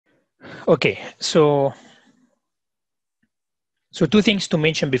Okay, so two things to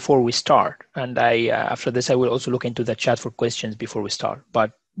mention before we start, and after this I will also look into the chat for questions before we start.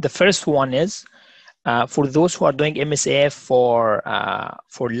 But the first one is for those who are doing MSAF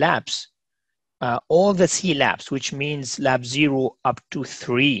for labs, all the C labs, which means lab 0 up to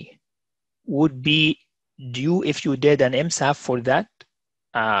 3, would be due if you did an MSAF for that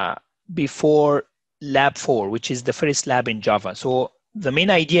before lab 4, which is the first lab in Java. So the main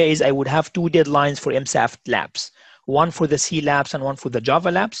idea is I would have 2 deadlines for MSAF labs, one for the C labs and one for the Java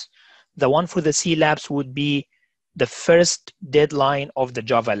labs. The one for the C labs would be the first deadline of the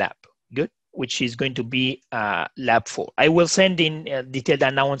Java lab, good, which is going to be lab 4. I will send in a detailed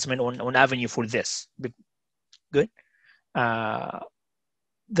announcement on Avenue for this, good.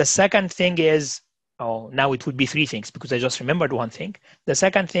 The second thing is, now it would be 3 things because I just remembered one thing. The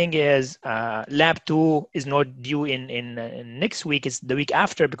second thing is lab 2 is not due in next week, it's the week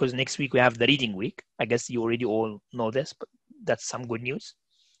after, because next week we have the reading week. I guess you already all know this, but that's some good news.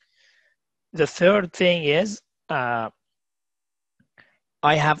 The third thing is I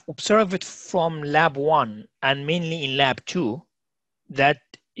have observed from lab 1 and mainly in lab 2 that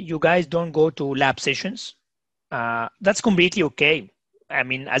you guys don't go to lab sessions. That's completely okay. I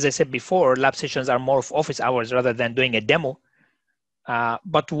mean, as I said before, lab sessions are more of office hours rather than doing a demo.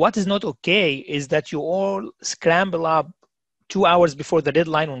 But what is not okay is that you all scramble up 2 hours before the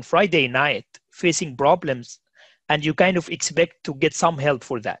deadline on Friday night, facing problems, and you kind of expect to get some help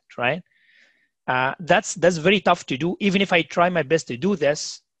for that, right? That's very tough to do. Even if I try my best to do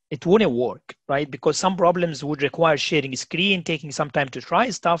this, it wouldn't work, right? Because some problems would require sharing screen, taking some time to try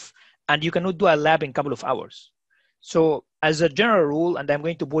stuff, and you cannot do a lab in a couple of hours. So as a general rule, and I'm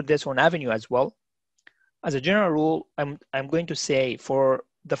going to put this on Avenue as well, as a general rule, I'm going to say for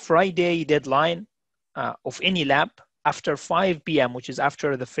the Friday deadline of any lab, after 5 p.m., which is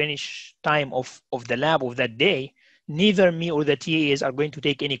after the finish time of the lab of that day, neither me or the TAs are going to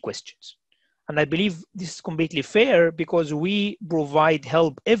take any questions. And I believe this is completely fair because we provide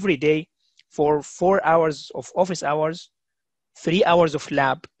help every day for 4 hours of office hours, 3 hours of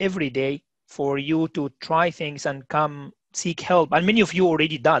lab every day for you to try things and come seek help. And many of you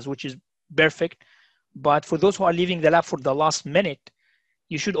already does, which is perfect. But for those who are leaving the lab for the last minute,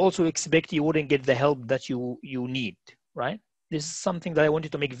 you should also expect you wouldn't get the help that you need, right? This is something that I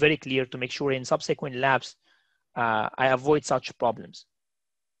wanted to make very clear to make sure in subsequent labs, I avoid such problems.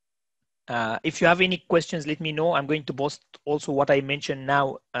 If you have any questions, let me know. I'm going to post also what I mentioned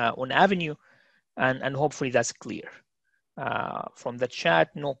now on Avenue, and hopefully that's clear. From the chat,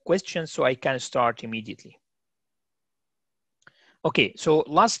 no questions, so I can start immediately. Okay, so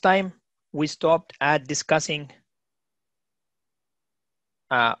last time we stopped at discussing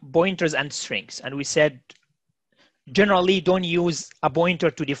pointers and strings, and we said generally don't use a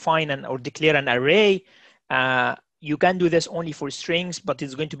pointer to define or declare an array. You can do this only for strings, but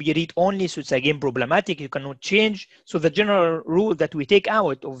it's going to be read only, so it's again problematic. You cannot change. So the general rule that we take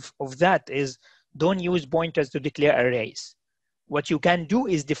out of that is don't use pointers to declare arrays. What you can do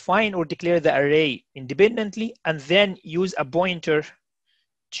is define or declare the array independently and then use a pointer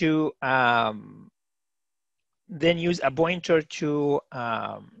to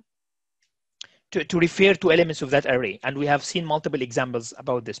to refer to elements of that array. And we have seen multiple examples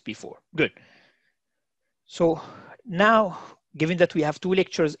about this before. Good. So now, given that we have 2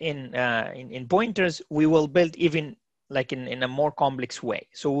 lectures in pointers, we will build even like in a more complex way.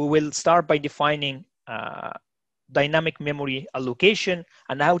 So we will start by defining dynamic memory allocation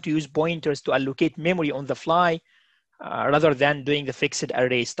and how to use pointers to allocate memory on the fly rather than doing the fixed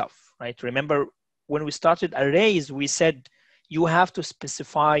array stuff, right? Remember, when we started arrays, we said you have to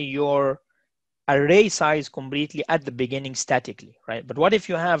specify your array size completely at the beginning statically, right? But what if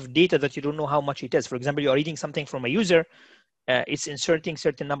you have data that you don't know how much it is? For example, you are reading something from a user, it's inserting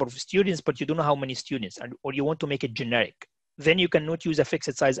certain number of students, but you don't know how many students, or you want to make it generic. Then you cannot use a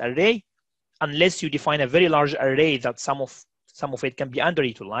fixed size array unless you define a very large array that some of it can be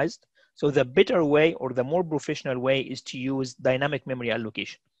underutilized. So the better way or the more professional way is to use dynamic memory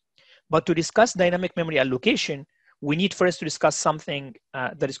allocation. But to discuss dynamic memory allocation, we need first to discuss something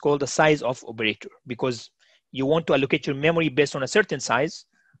that is called the size of operator, because you want to allocate your memory based on a certain size.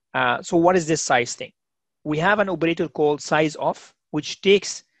 So what is this size thing? We have an operator called size of, which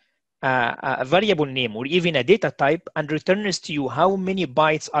takes a variable name or even a data type and returns to you how many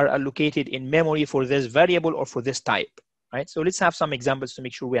bytes are allocated in memory for this variable or for this type, right? So let's have some examples to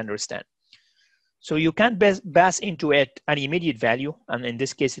make sure we understand. So you can pass into it an immediate value, and in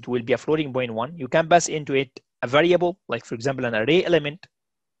this case, it will be a floating point 1. You can pass into it a variable, like for example, an array element,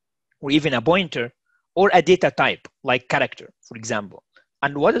 or even a pointer, or a data type, like character, for example.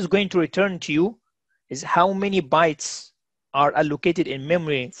 And what is going to return to you is how many bytes are allocated in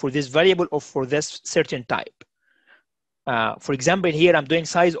memory for this variable or for this certain type. For example, here I'm doing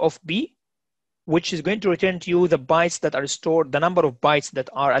size of b, which is going to return to you the bytes that are stored, the number of bytes that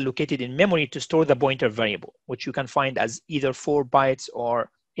are allocated in memory to store the pointer variable, which you can find as either 4 bytes or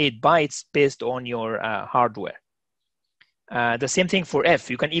 8 bytes based on your hardware. The same thing for f.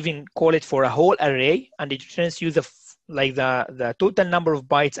 You can even call it for a whole array, and it returns you the total number of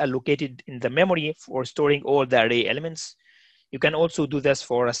bytes allocated in the memory for storing all the array elements. You can also do this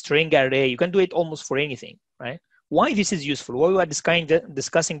for a string array. You can do it almost for anything, right? Why this is useful? Why we are discussing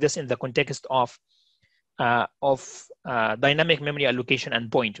this in the context of dynamic memory allocation and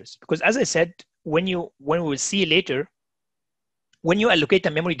pointers? Because as I said, when we will see later, when you allocate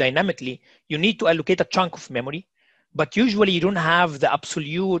a memory dynamically, you need to allocate a chunk of memory, but usually you don't have the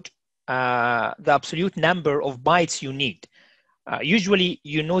absolute number of bytes you need. Usually,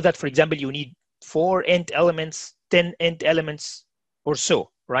 you know that, for example, you need 4 int elements, 10 int elements, or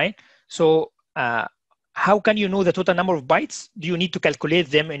so, right? So how can you know the total number of bytes? Do you need to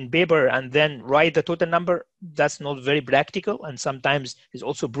calculate them in paper and then write the total number? That's not very practical, and sometimes is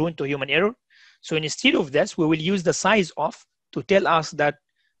also prone to human error. So instead of this, we will use the size of to tell us that,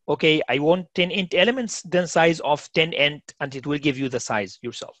 okay, I want 10 int elements, then size of 10 int, and it will give you the size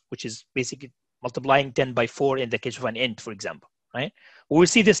yourself, which is basically multiplying 10 by 4 in the case of an int, for example, right? We will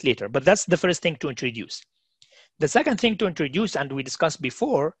see this later, but that's the first thing to introduce. The second thing to introduce, and we discussed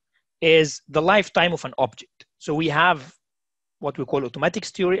before, is the lifetime of an object. So we have what we call automatic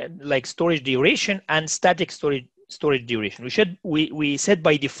storage duration and static storage duration. We said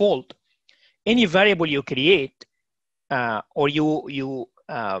by default, any variable you create or you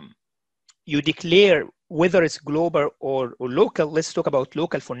declare, whether it's global or local. Let's talk about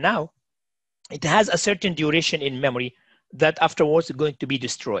local for now. It has a certain duration in memory that afterwards is going to be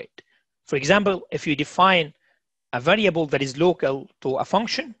destroyed. For example, if you define a variable that is local to a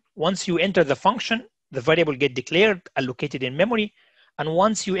function, once you enter the function, the variable get declared, allocated in memory, and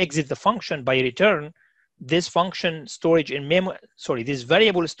once you exit the function by return, this function storage in memory, this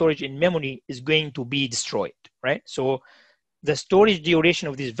variable storage in memory is going to be destroyed, right? So the storage duration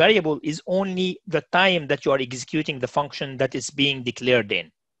of this variable is only the time that you are executing the function that is being declared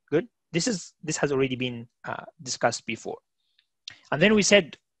in. Good. This has already been discussed before. And then we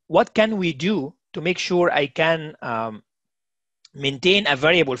said, what can we do to make sure I can maintain a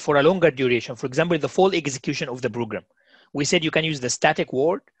variable for a longer duration? For example, the full execution of the program. We said you can use the static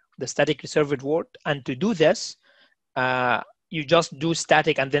word, the static reserved word, and to do this, you just do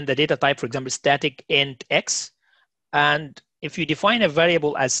static and then the data type, for example, static int x. And if you define a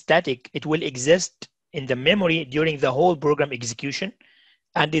variable as static, it will exist in the memory during the whole program execution,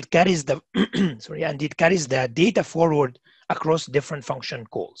 and it carries the and it carries the data forward across different function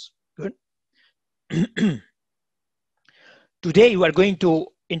calls. Good. Today, we are going to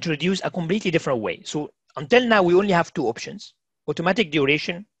introduce a completely different way. So until now, we only have two options: automatic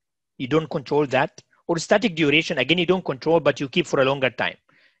duration, you don't control that, or static duration, again, you don't control, but you keep for a longer time.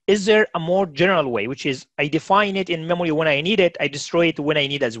 Is there a more general way, which is I define it in memory when I need it, I destroy it when I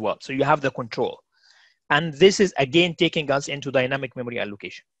need as well. So you have the control. And this is, again, taking us into dynamic memory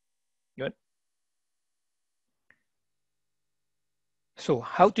allocation. Good. So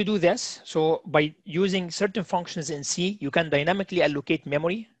how to do this? So by using certain functions in C, you can dynamically allocate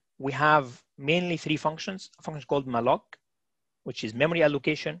memory. We have mainly three functions: a function called malloc, which is memory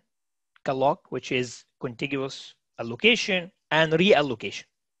allocation; calloc, which is contiguous allocation; and reallocation,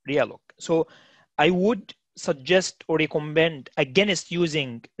 realloc. So I would suggest or recommend against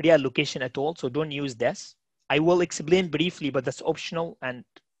using reallocation at all. So don't use this. I will explain briefly, but that's optional, and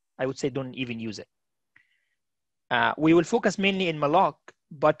I would say don't even use it. We will focus mainly in malloc,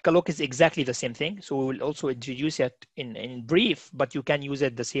 but calloc is exactly the same thing. So we will also introduce it in brief, but you can use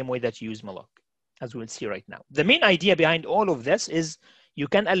it the same way that you use malloc, as we'll see right now. The main idea behind all of this is you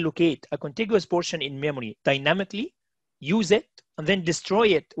can allocate a contiguous portion in memory dynamically, use it, and then destroy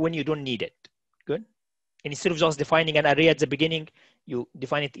it when you don't need it. Good. And instead of just defining an array at the beginning, you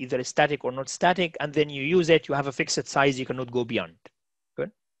define it either static or not static, and then you use it, you have a fixed size, you cannot go beyond.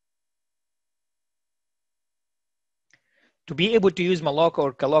 Good. To be able to use malloc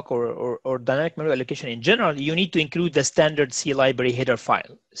or calloc or dynamic memory allocation in general, you need to include the standard C library header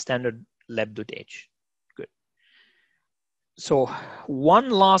file, standard lib.h. Good. So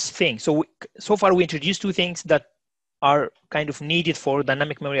one last thing. So far we introduced two things that are kind of needed for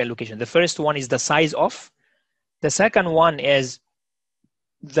dynamic memory allocation. The first one is the size of. The second one is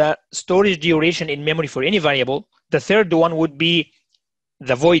the storage duration in memory for any variable. The third one would be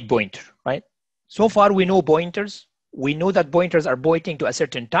the void pointer, right? So far we know pointers. we know that pointers are pointing to a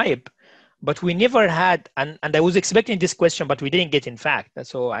certain type, but we never had, and I was expecting this question, but we didn't get, in fact.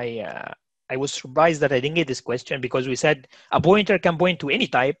 So I was surprised that I didn't get this question, because we said a pointer can point to any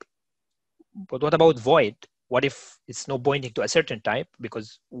type, but what about void? What if it's not pointing to a certain type?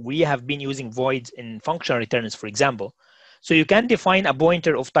 Because we have been using voids in function returns, for example. So you can define a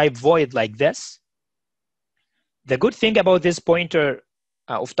pointer of type void like this. The good thing about this pointer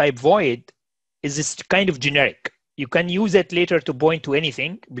of type void is it's kind of generic. You can use it later to point to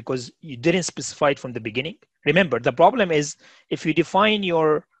anything because you didn't specify it from the beginning. Remember, the problem is if you define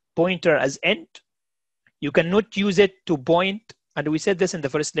your pointer as int, you cannot use it to point, and we said this in the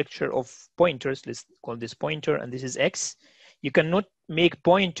first lecture of pointers. Let's call this pointer, and this is x. You cannot make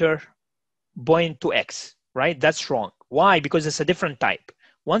pointer point to x, right? That's wrong. Why? Because it's a different type.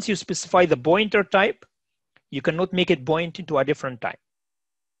 Once you specify the pointer type, you cannot make it point into a different type.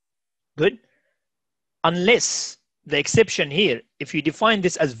 Good? Unless the exception here, if you define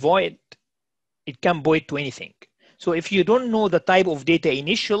this as void, it can point to anything. So if you don't know the type of data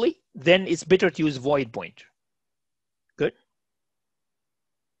initially, then it's better to use void pointer. Good?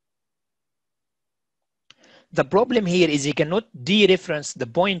 The problem here is you cannot dereference the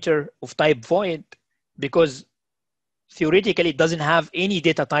pointer of type void because theoretically it doesn't have any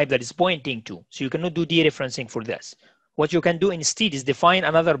data type that is pointing to. So you cannot do dereferencing for this. What you can do instead is define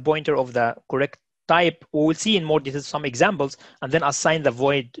another pointer of the correct type. We will see in more detail some examples, and then assign the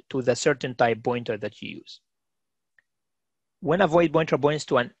void to the certain type pointer that you use. When a void pointer points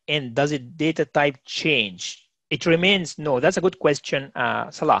to an int, does it data type change? It remains, no, that's a good question,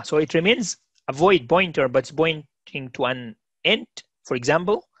 Salah. So it remains a void pointer, but it's pointing to an int, for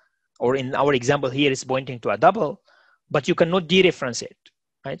example, or in our example here, it's pointing to a double, but you cannot dereference it,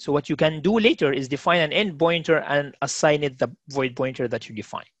 right? So what you can do later is define an int pointer and assign it the void pointer that you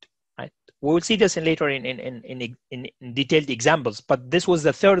defined, right? We will see this later in detailed examples, but this was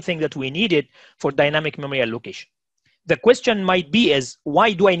the third thing that we needed for dynamic memory allocation. The question might be is,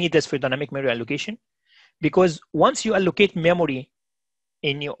 why do I need this for dynamic memory allocation? Because once you allocate memory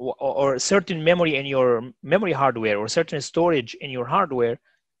in your, or certain memory in your memory hardware, or certain storage in your hardware,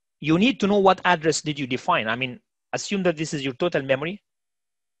 you need to know what address did you define. I mean, assume that this is your total memory.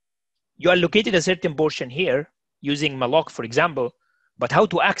 You allocated a certain portion here using malloc, for example, but how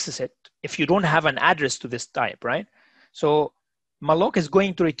to access it if you don't have an address to this type, right? So malloc is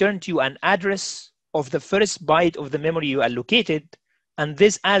going to return to you an address of the first byte of the memory you allocated, and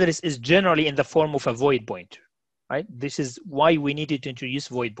this address is generally in the form of a void pointer, right? This is why we needed to introduce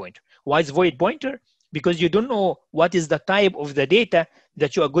void pointer. Why is void pointer? Because you don't know what is the type of the data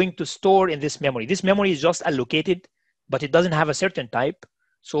that you are going to store in this memory. This memory is just allocated, but it doesn't have a certain type.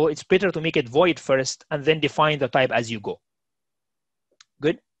 So it's better to make it void first and then define the type as you go.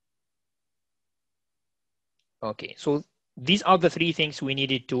 Good? Okay, so these are the three things we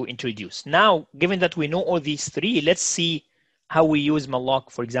needed to introduce. Now, given that we know all these three, let's see how we use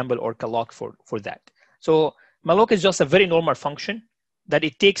malloc, for example, or calloc for that. So malloc is just a very normal function that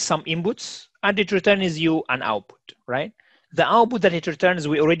it takes some inputs and it returns you an output, right? The output that it returns,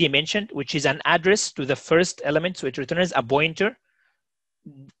 we already mentioned, which is an address to the first element. So it returns a pointer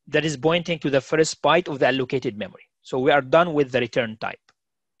that is pointing to the first byte of the allocated memory. So we are done with the return type.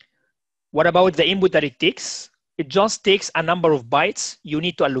 What about the input that it takes? It just takes a number of bytes you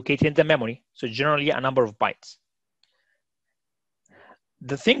need to allocate in the memory. So generally a number of bytes.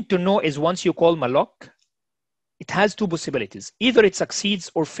 The thing to know is once you call malloc, it has two possibilities. Either it succeeds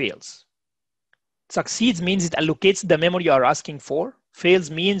or fails. Succeeds means it allocates the memory you are asking for.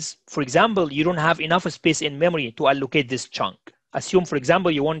 Fails means, for example, you don't have enough space in memory to allocate this chunk. Assume, for example,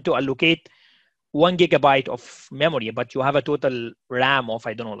 you want to allocate 1 gigabyte of memory, but you have a total RAM of,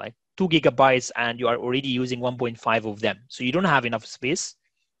 I don't know, like 2 gigabytes, and you are already using 1.5 of them. So you don't have enough space.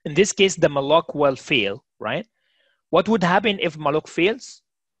 In this case, the malloc will fail, right? What would happen if malloc fails?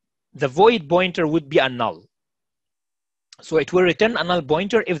 The void pointer would be a null. So it will return a null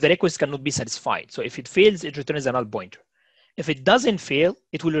pointer if the request cannot be satisfied. So if it fails, it returns a null pointer. If it doesn't fail,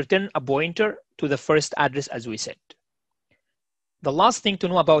 it will return a pointer to the first address, as we said. The last thing to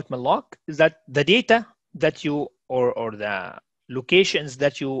know about malloc is that the data that you, or the locations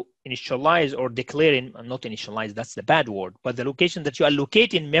that you initialize or declare in, not initialize, that's the bad word, but the locations that you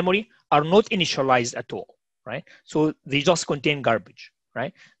allocate in memory are not initialized at all, right? So they just contain garbage,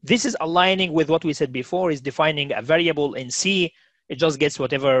 right? This is aligning with what we said before, is defining a variable in C. It just gets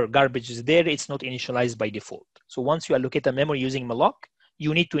whatever garbage is there. It's not initialized by default. So once you allocate a memory using malloc,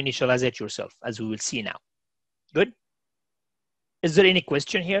 you need to initialize it yourself, as we will see now. Good? Is there any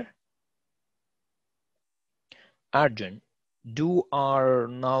question here? Arjun. Do our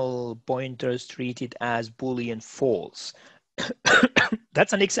null pointers treated as Boolean false?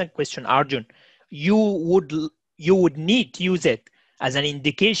 That's an excellent question, Arjun. You would need to use it as an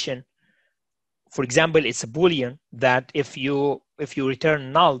indication. For example, it's a Boolean that if you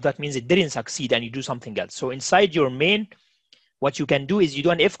return null, that means it didn't succeed and you do something else. So inside your main, what you can do is you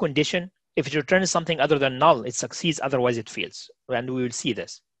do an if condition. If it returns something other than null, it succeeds, otherwise it fails. And we will see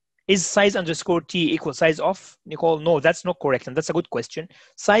this. Is size underscore t equal size of? Nicole, no, that's not correct. And that's a good question.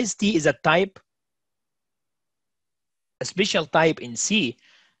 Size t is a type, a special type in C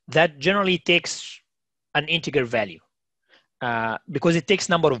that generally takes an integer value because it takes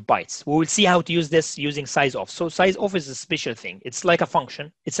number of bytes. We will see how to use this using size of. So size of is a special thing. It's like a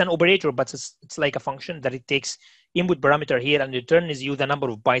function. It's an operator, but it's like a function that it takes input parameter here and returns you the number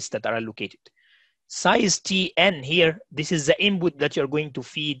of bytes that are allocated. Size tn here, this is the input that you're going to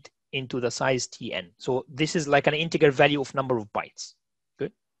feed into the size tn. So this is like an integer value of number of bytes.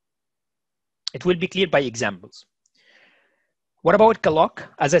 Good. It will be clear by examples. What about calloc?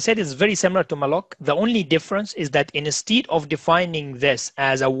 As I said, it's very similar to malloc. The only difference is that instead of defining this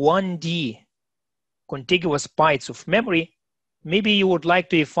as a 1D contiguous bytes of memory, maybe you would like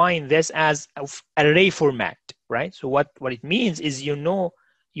to define this as array format, right? So what it means is, you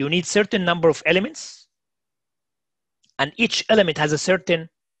need certain number of elements, and each element has a certain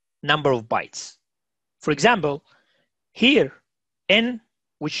number of bytes. For example, here, n,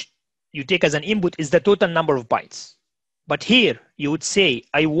 which you take as an input, is the total number of bytes. But here, you would say,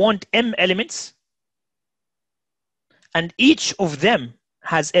 I want m elements, and each of them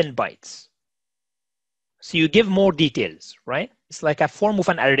has n bytes. So you give more details, right? It's like a form of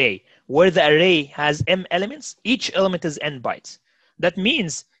an array, where the array has m elements, each element is n bytes. That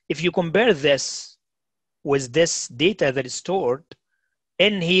means if you compare this with this data that is stored,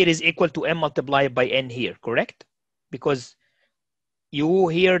 n here is equal to m multiplied by n here, correct? Because you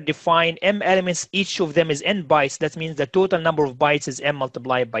here define m elements, each of them is n bytes. That means the total number of bytes is m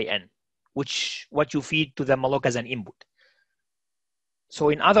multiplied by n, which what you feed to the malloc as an input. So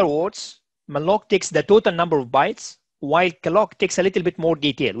in other words, malloc takes the total number of bytes, while calloc takes a little bit more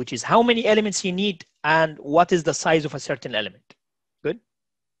detail, which is how many elements you need and what is the size of a certain element. Good.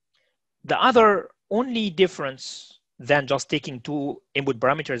 The other only difference than just taking two input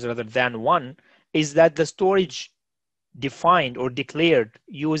parameters rather than one is that the storage defined or declared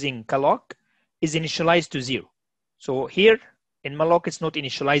using calloc is initialized to 0. So here in malloc, it's not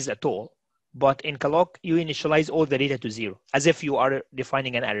initialized at all, but in calloc, you initialize all the data to 0, as if you are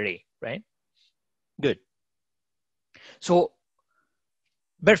defining an array, right? Good. So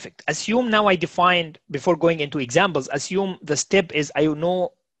perfect. Assume now I defined, before going into examples, assume the step is I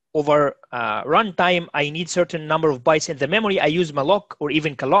know over runtime, I need certain number of bytes in the memory. I use malloc or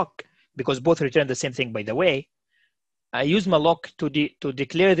even calloc, because both return the same thing, by the way. I use malloc to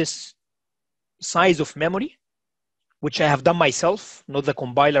declare this size of memory, which I have done myself, not the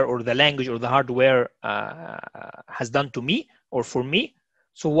compiler or the language or the hardware has done to me or for me.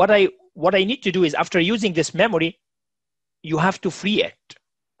 So what I need to do is, after using this memory, you have to free it,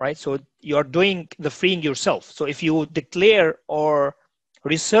 right? So you're doing the freeing yourself. So if you declare or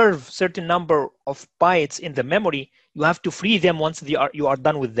reserve certain number of bytes in the memory, you have to free them once you are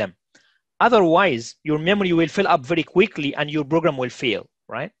done with them. Otherwise, your memory will fill up very quickly and your program will fail,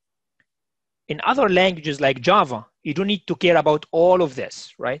 right? In other languages like Java, you don't need to care about all of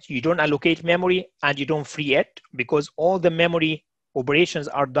this, right? You don't allocate memory and you don't free it, because all the memory operations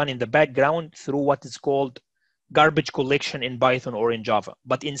are done in the background through what is called garbage collection in Python or in Java.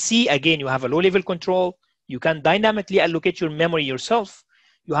 But in C, again, you have a low-level control. You can dynamically allocate your memory yourself.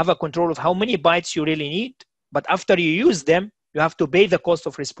 You have a control of how many bytes you really need. But after you use them, you have to pay the cost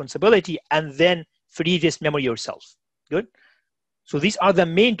of responsibility and then free this memory yourself. Good. So these are the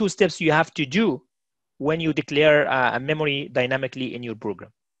main two steps you have to do when you declare a memory dynamically in your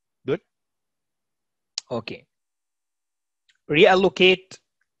program. Good. Okay. Reallocate.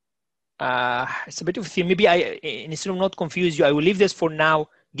 It's a bit of a theme. Maybe instead of not confuse you, I will leave this for now,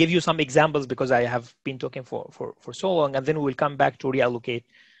 give you some examples, because I have been talking for so long, and then we will come back to reallocate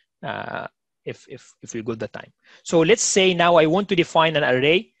if we got the time. So let's say now I want to define an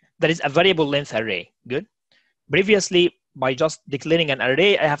array that is a variable length array. Good. Previously, by just declaring an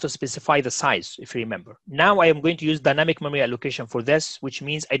array, I have to specify the size, if you remember. Now I am going to use dynamic memory allocation for this, which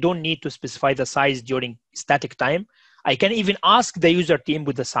means I don't need to specify the size during static time. I can even ask the user to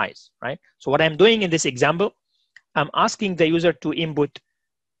input the size, right? So what I'm doing in this example, I'm asking the user to input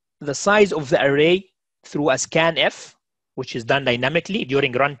the size of the array through a scanf, which is done dynamically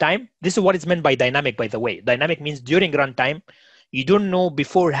during runtime. This is what is meant by dynamic, by the way. Dynamic means during runtime, you don't know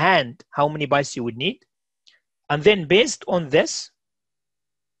beforehand how many bytes you would need. And then based on this,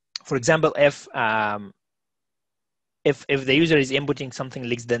 for example, if the user is inputting something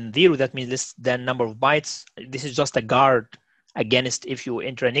less than 0, that means less than number of bytes. This is just a guard against if you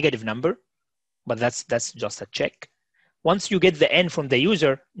enter a negative number, but that's just a check. Once you get the N from the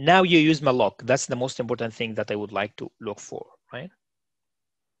user, now you use malloc. That's the most important thing that I would like to look for, right?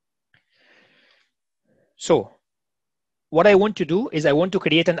 So what I want to do is I want to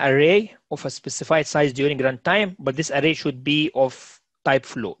create an array of a specified size during runtime, but this array should be of type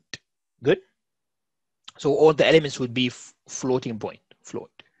float. Good. So all the elements would be floating point,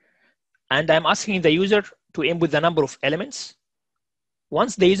 float. And I'm asking the user to input the number of elements.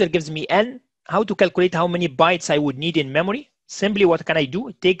 Once the user gives me N, how to calculate how many bytes I would need in memory? Simply, what can I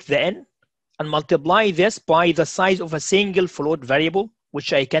do? Take the N and multiply this by the size of a single float variable,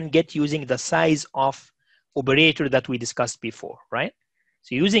 which I can get using the size of operator that we discussed before, right?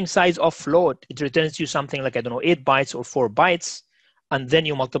 So using size of float, it returns you something like, I don't know, 8 bytes or 4 bytes. And then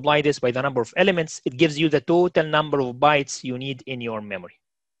you multiply this by the number of elements. It gives you the total number of bytes you need in your memory.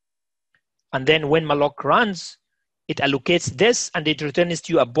 And then when malloc runs, it allocates this and it returns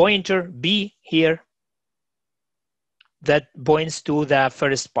to you a pointer B here that points to the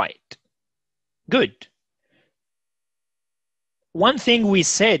first byte. Good. One thing we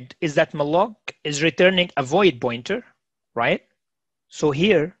said is that malloc is returning a void pointer, right? So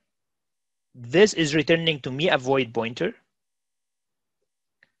here, this is returning to me a void pointer.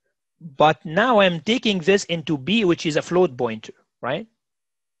 But now I'm taking this into B, which is a float pointer, right?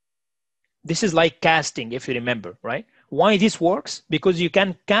 This is like casting, if you remember, right? Why this works? Because you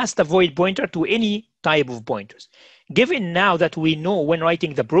can cast a void pointer to any type of pointers. Given now that we know when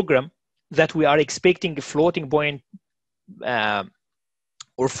writing the program that we are expecting a floating point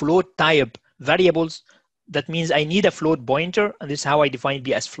or float type variables, that means I need a float pointer, and this is how I define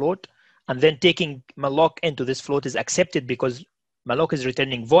B as float. And then taking malloc into this float is accepted because malloc is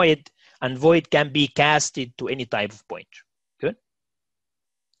returning void, and void can be casted to any type of pointer. Good.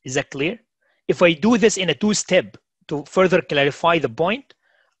 Is that clear? If I do this in a two-step to further clarify the point,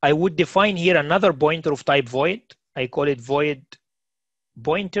 I would define here another pointer of type void. I call it void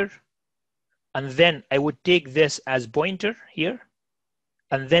pointer. And then I would take this as pointer here.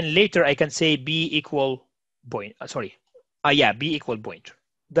 And then later I can say B equal point. B equal pointer.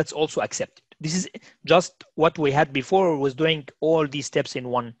 That's also accepted. This is just what we had before, was doing all these steps in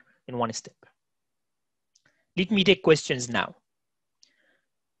one step. Let me take questions now.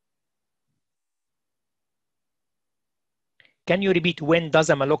 Can you repeat when does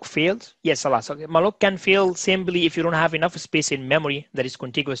a malloc fail? Yes, Salah. So malloc can fail simply if you don't have enough space in memory that is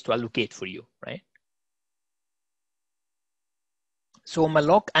contiguous to allocate for you, right? So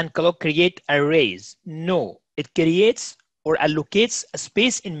malloc and calloc create arrays. No, it creates or allocates a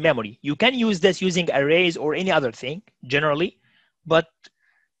space in memory. You can use this using arrays or any other thing generally, but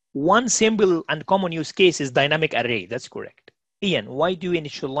one simple and common use case is dynamic array. That's correct. Ian, why do you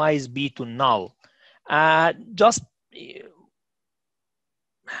initialize B to null?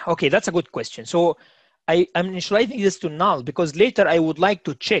 Okay, that's a good question. So I'm initializing this to null because later I would like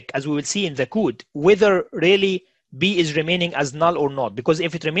to check, as we will see in the code, whether really B is remaining as null or not. Because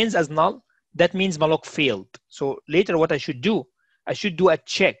if it remains as null, that means malloc failed. So later what I should do a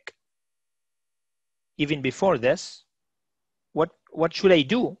check even before this. What should I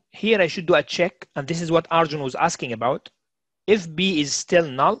do? Here I should do a check, and this is what Arjun was asking about. If B is still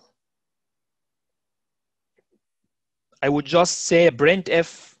null, I would just say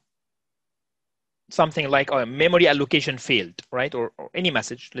printf something like memory allocation failed, right? Or any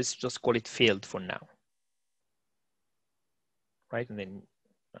message. Let's just call it failed for now. Right, and then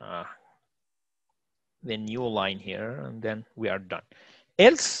the new line here, and then we are done.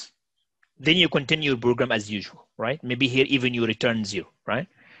 Else, then you continue your program as usual, right? Maybe here even you return 0, right?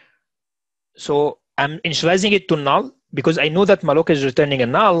 So I'm initializing it to null because I know that malloc is returning a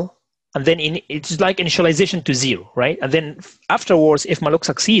null, and then it's like initialization to 0, right? And then afterwards, if malloc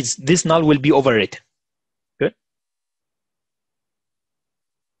succeeds, this null will be overwritten. Good.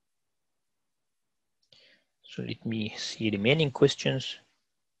 So let me see remaining questions.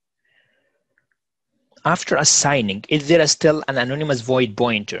 After assigning, is there still an anonymous void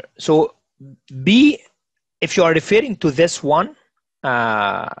pointer? So B, if you are referring to this one,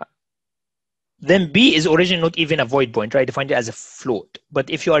 then B is originally not even a void pointer. I defined it as a float. But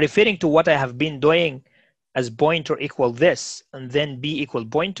if you are referring to what I have been doing as pointer equal this, and then B equal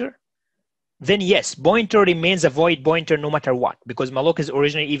pointer, then yes, pointer remains a void pointer no matter what, because malloc is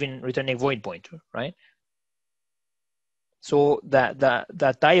originally even returning void pointer, right? So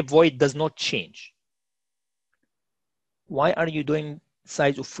the type void does not change. Why are you doing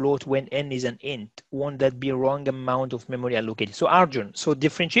size of float when n is an int, won't that be wrong amount of memory allocated? So Arjun, so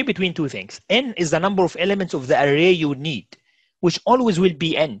differentiate between two things. N is the number of elements of the array you need, which always will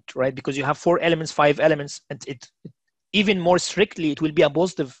be int, right? Because you have 4 elements, 5 elements, and even more strictly, it will be a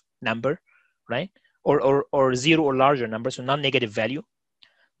positive number, right? Or 0 or larger number, so non-negative value.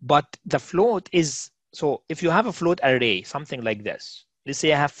 But the float is, so if you have a float array, something like this, let's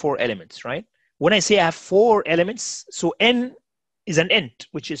say I have 4 elements, right? When I say I have 4 elements, so n is an int,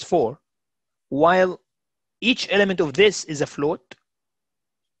 which is 4, while each element of this is a float,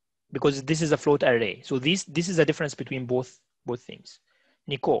 because this is a float array. So this is a difference between both things.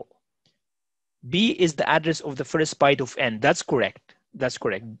 Nicole, B is the address of the first byte of n. That's correct. That's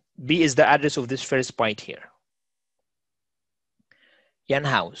correct. B is the address of this first byte here.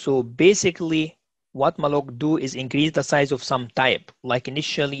 Yanhao, so basically what malloc do is increase the size of some type, like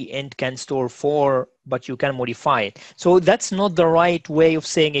initially int can store 4, but you can modify it. So that's not the right way of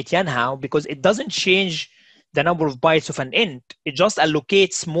saying it, Yanhao, because it doesn't change the number of bytes of an int. It just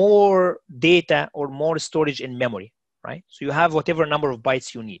allocates more data or more storage in memory, right? So you have whatever number of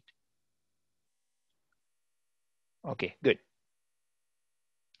bytes you need. Okay, good.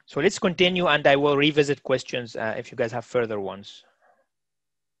 So let's continue, and I will revisit questions if you guys have further ones.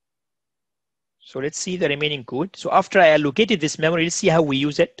 So let's see the remaining code. So after I allocated this memory, let's see how we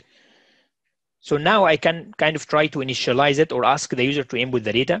use it. So now I can kind of try to initialize it or ask the user to input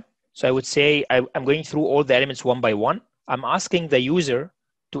the data. So I would say I'm going through all the elements one by one. I'm asking the user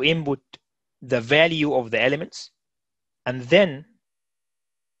to input the value of the elements, and then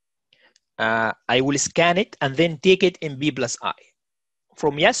I will scan it and then take it in B plus I.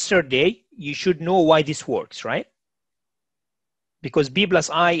 From yesterday, you should know why this works, right? Because B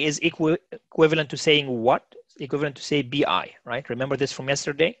plus I is equivalent to saying what? Equivalent to say BI, right? Remember this from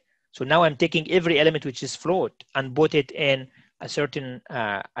yesterday? So now I'm taking every element which is float and put it in a certain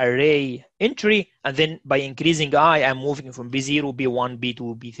array entry, and then by increasing I, I'm moving from B0, B1,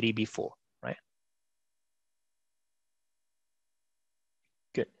 B2, B3, B4, right?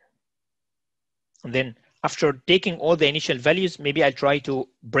 Good. And then after taking all the initial values, maybe I'll try to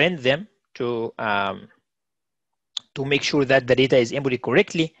print them to make sure that the data is inputted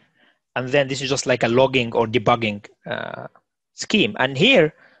correctly. And then this is just like a logging or debugging scheme. And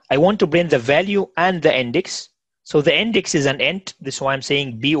here, I want to print the value and the index. So the index is an int. This is why I'm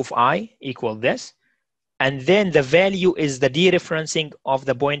saying B of I equal this. And then the value is the dereferencing of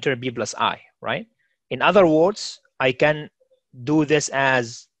the pointer B plus I, right? In other words, I can do this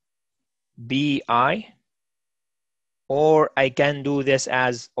as BI, or I can do this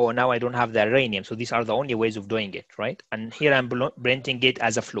as, oh, now I don't have the array name. So these are the only ways of doing it, right? And here I'm printing it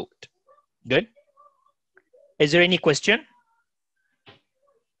as a float. Good. Is there any question?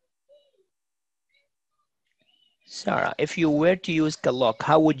 Sarah, if you were to use calloc,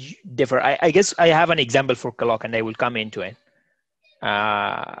 how would you differ? I guess I have an example for calloc and I will come into it.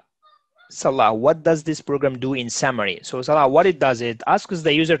 Salah, what does this program do in summary? So Salah, what it does, it asks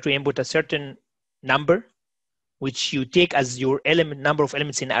the user to input a certain number, which you take as your number of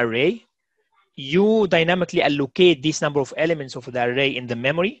elements in array. You dynamically allocate this number of elements of the array in the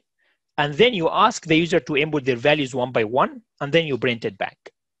memory, and then you ask the user to input their values one by one, and then you print it back.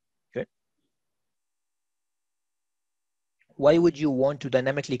 Okay. Why would you want to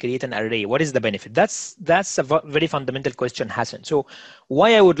dynamically create an array? What is the benefit? That's a very fundamental question, Hassan. So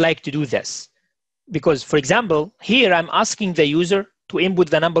why I would like to do this? Because, for example, here I'm asking the user to input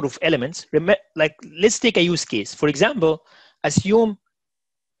the number of elements. Like, let's take a use case. For example, assume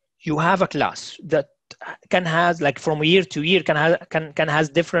you have a class that can have, like, from year to year can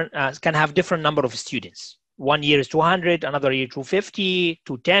have different number of students. 1 year is 200, another year 250,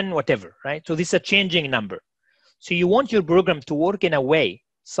 210, whatever, right? So this is a changing number. So you want your program to work in a way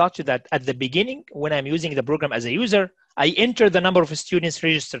such that at the beginning, when I'm using the program as a user, I enter the number of students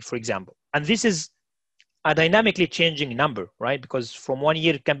registered, for example. And this is a dynamically changing number, right? Because from 1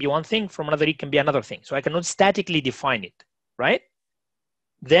 year it can be one thing, from another year it can be another thing. So I cannot statically define it, right?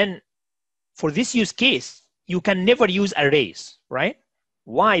 Then for this use case, you can never use arrays, right?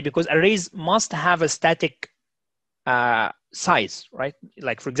 Why? Because arrays must have a static size, right?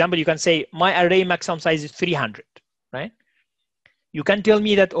 Like, for example, you can say my array maximum size is 300, right? You can tell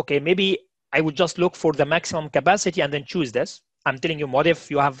me that, okay, maybe I would just look for the maximum capacity and then choose this. I'm telling you, what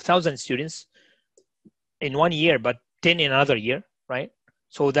if you have 1,000 students in 1 year, but 10 in another year, right?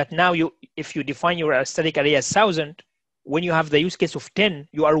 So that now if you define your static array as 1,000, when you have the use case of 10,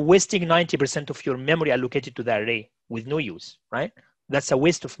 you are wasting 90% of your memory allocated to the array with no use, right? That's a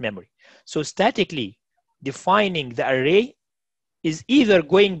waste of memory. So statically defining the array is either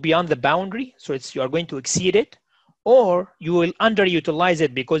going beyond the boundary, so you are going to exceed it, or you will underutilize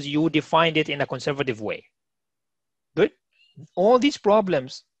it because you defined it in a conservative way. Good. All these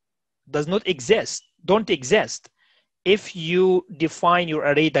problems don't exist if you define your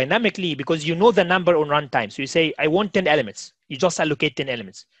array dynamically, because you know the number on runtime. So you say, I want 10 elements. You just allocate 10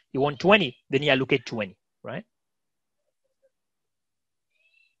 elements. You want 20, then you allocate 20, right?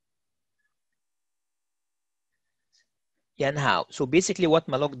 Yeah, and how? So basically what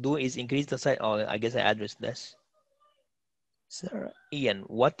malloc do is increase the size. Oh, I guess I addressed this. Sarah, Ian,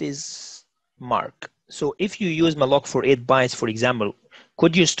 what is mark? So if you use malloc for 8 bytes, for example,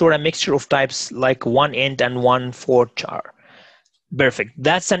 could you store a mixture of types like one int and one for char? Perfect.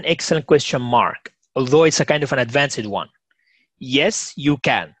 That's an excellent question, Mark, although it's a kind of an advanced one. Yes, you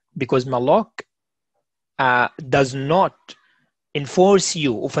can, because malloc does not enforce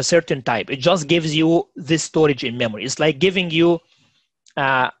you of a certain type. It just gives you this storage in memory. It's like giving you,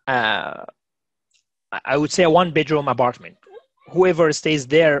 I would say, a one-bedroom apartment. Whoever stays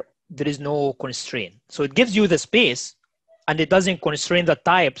there, there is no constraint. So it gives you the space, and it doesn't constrain the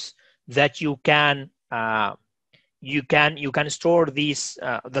types that you can store these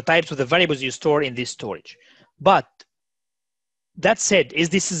the types of the variables you store in this storage. But that said,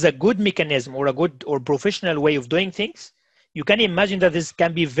 this is a good mechanism or a good or professional way of doing things? You can imagine that this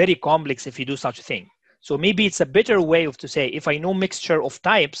can be very complex if you do such a thing. So maybe it's a better way of to say, if I know mixture of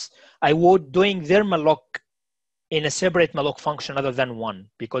types, I would doing their malloc in a separate malloc function other than one,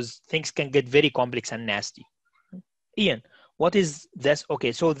 because things can get very complex and nasty. Ian, what is this?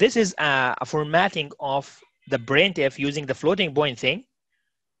 Okay, so this is a formatting of the printf using the floating point thing,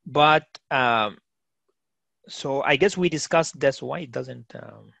 but so I guess we discussed this. Why it doesn't?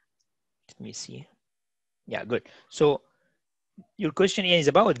 Let me see. Yeah, good. So your question, Ian, is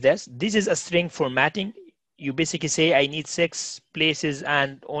about this. This is a string formatting. You basically say I need 6 places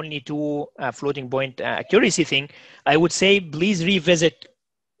and only 2 floating point accuracy thing. I would say please revisit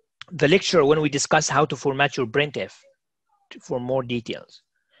the lecture when we discuss how to format your printf for more details.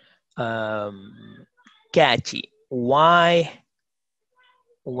 Catchy. Why?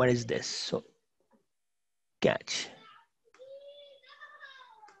 What is this? So catch.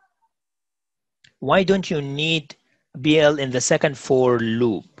 Why don't you need BL in the second for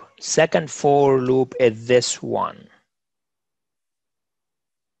loop? Second for loop is this one.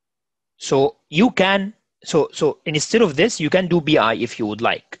 So you can, so instead of this, you can do BI if you would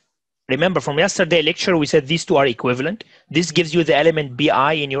like. Remember from yesterday lecture, we said these two are equivalent. This gives you the element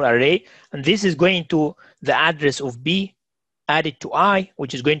BI in your array, and this is going to the address of B added to I,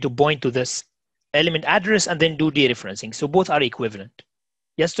 which is going to point to this element address and then do dereferencing. So both are equivalent.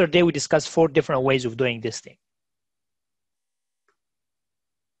 Yesterday, we discussed 4 different ways of doing this thing.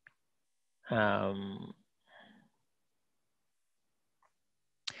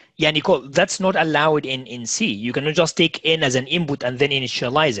 Yeah, Nicole, that's not allowed in C. You cannot just take n as an input and then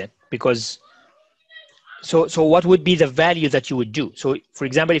initialize it, because so what would be the value that you would do? So for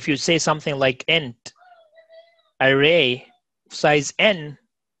example, if you say something like int array size n,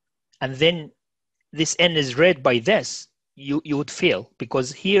 and then this n is read by this, you would fail,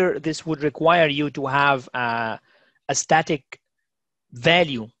 because here this would require you to have a static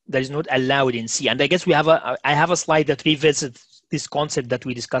value that is not allowed in C. And I guess I have a slide that revisits this concept that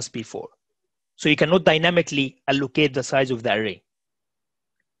we discussed before. So you cannot dynamically allocate the size of the array.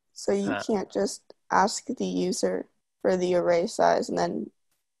 So you can't just ask the user for the array size and then,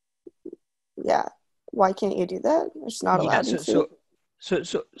 yeah, why can't you do that? It's not allowed in C.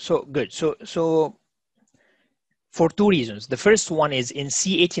 So good. So for 2 reasons. The first one is in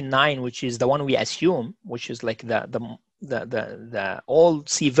C89, which is the one we assume, which is like the old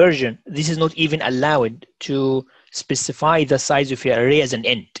C version. This is not even allowed to specify the size of your array as an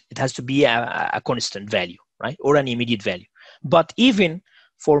int. It has to be a constant value, right? Or an immediate value. But even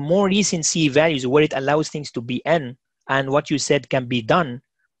for more recent C values where it allows things to be n, and what you said can be done,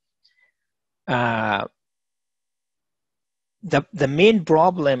 the main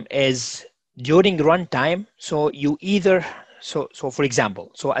problem is during runtime. So you either, so for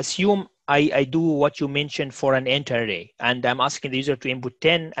example, so assume I do what you mentioned for an int array, and I'm asking the user to input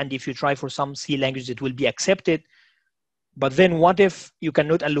 10, and if you try for some C language, it will be accepted. But then what if you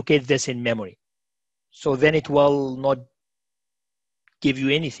cannot allocate this in memory? So then it will not give you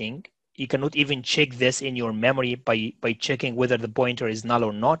anything. You cannot even check this in your memory by checking whether the pointer is null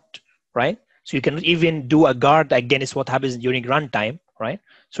or not, right? So you cannot even do a guard against what happens during runtime, right?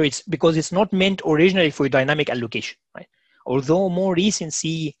 So it's because it's not meant originally for dynamic allocation, right? Although more recent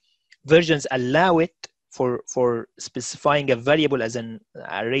C versions allow it for specifying a variable as an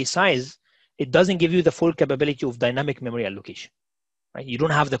array size, it doesn't give you the full capability of dynamic memory allocation, right? You don't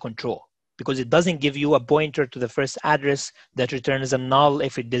have the control because it doesn't give you a pointer to the first address that returns a null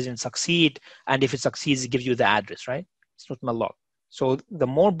if it doesn't succeed, and if it succeeds, it gives you the address, right? It's not malloc. So the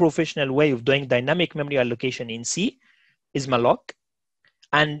more professional way of doing dynamic memory allocation in C is malloc.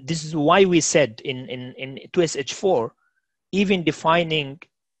 And this is why we said in 2sh4, even defining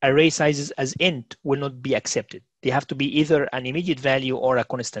array sizes as int will not be accepted. They have to be either an immediate value or a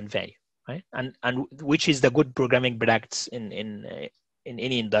constant value, right? And which is the good programming practice in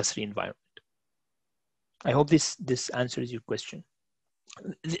any industry environment. I hope this answers your question.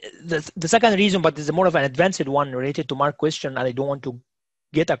 The second reason, but this is more of an advanced one related to Mark's question, and I don't want to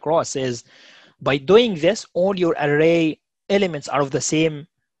get across, is by doing this, all your array elements are of the same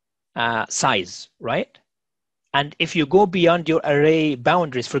size, right? And if you go beyond your array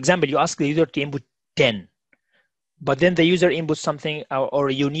boundaries, for example, you ask the user to input 10, but then the user inputs something, or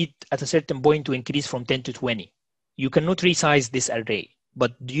you need at a certain point to increase from 10 to 20. You cannot resize this array,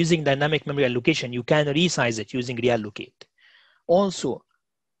 but using dynamic memory allocation, you can resize it using reallocate. Also,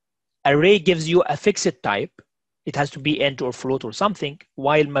 array gives you a fixed type. It has to be int or float or something,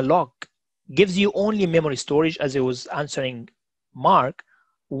 while malloc gives you only memory storage, as I was answering Mark,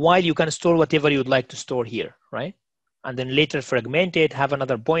 while you can store whatever you'd like to store here, right? And then later fragment it, have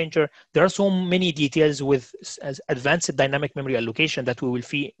another pointer. There are so many details with advanced dynamic memory allocation that we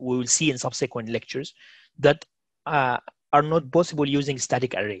will see in subsequent lectures that are not possible using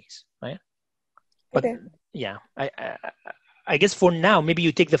static arrays, right? But okay. Yeah, I guess for now, maybe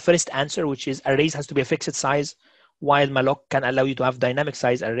you take the first answer, which is arrays has to be a fixed size, while malloc can allow you to have dynamic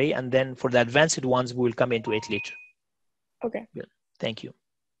size array. And then for the advanced ones, we will come into it later. Okay. Good. Thank you.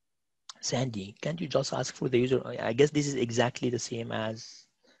 Sandy, can't you just ask for the user? I guess this is exactly the same as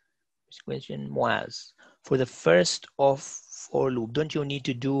this question was. For the first of for loop, don't you need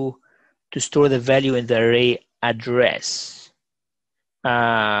to store the value in the array address?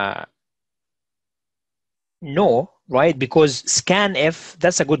 No, right? Because scanf,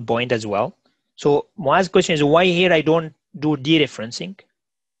 that's a good point as well. So Moaz's question is why here I don't do dereferencing?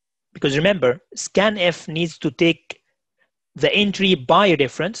 Because remember, scanf needs to take the entry by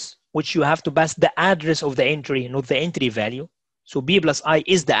reference, which you have to pass the address of the entry, not the entry value. So b plus I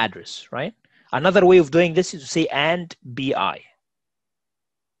is the address, right? Another way of doing this is to say and bi,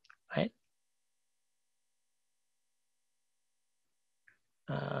 right?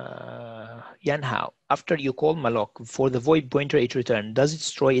 Yanhao, after you call malloc for the void pointer it return, does it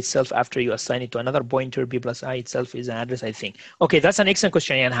destroy itself after you assign it to another pointer? B plus I itself is an address, I think. Okay, that's an excellent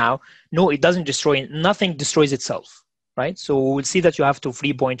question, Yanhao. No, it doesn't destroy, nothing destroys itself, right? So we'll see that you have to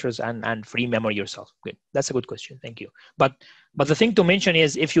free pointers and free memory yourself. Good, that's a good question, thank you. But the thing to mention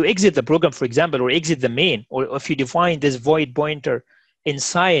is if you exit the program, for example, or exit the main, or if you define this void pointer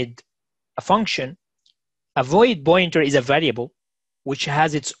inside a function, a void pointer is a variable which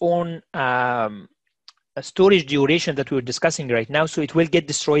has its own storage duration that we're discussing right now. So it will get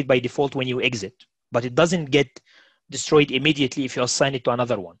destroyed by default when you exit, but it doesn't get destroyed immediately if you assign it to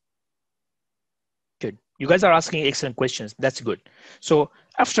another one. Good. You guys are asking excellent questions. That's good. So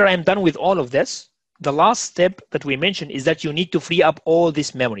after I'm done with all of this, the last step that we mentioned is that you need to free up all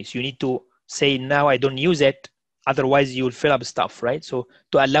these memories. You need to say, now I don't use it. Otherwise you will fill up stuff, right? So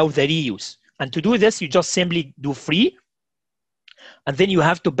to allow the reuse. And to do this, you just simply do free. And then you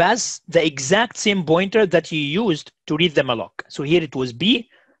have to pass the exact same pointer that you used to read the malloc. So here it was B,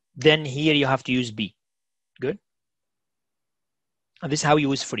 then here you have to use B. Good. And this is how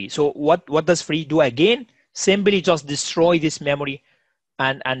you use free. So what does free do again? Simply just destroy this memory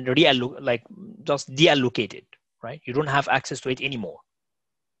and just deallocate it, right? You don't have access to it anymore.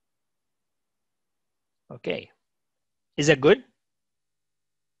 Okay. Is that good?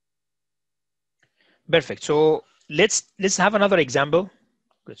 Perfect. So let's have another example,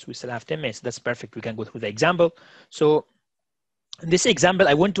 because we still have 10 minutes. That's perfect. We can go through the example. So in this example,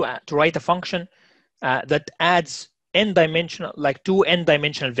 I want to write a function that adds n-dimensional, like two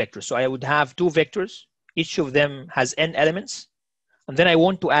n-dimensional vectors. So I would have two vectors. Each of them has n elements. And then I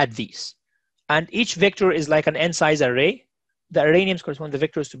want to add these. And each vector is like an n-size array. The array names correspond to the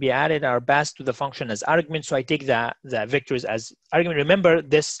vectors to be added are passed to the function as arguments. So I take the vectors as argument. Remember,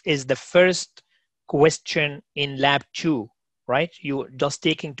 this is the first question in lab 2, right? You're just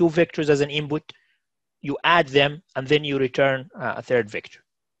taking two vectors as an input, you add them, and then you return a third vector.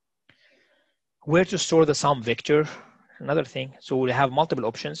 Where to store the sum vector? Another thing. So we have multiple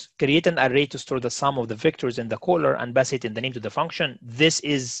options. Create an array to store the sum of the vectors in the caller and pass it in the name to the function. This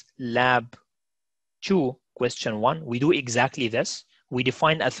is lab 2, question 1. We do exactly this. We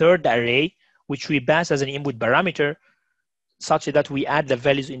define a third array, which we pass as an input parameter, such that we add the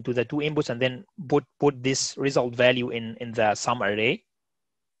values into the two inputs and then put this result value in the sum array.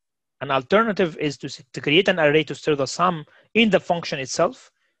 An alternative is to create an array to store the sum in the function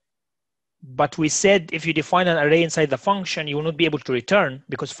itself. But we said if you define an array inside the function, you will not be able to return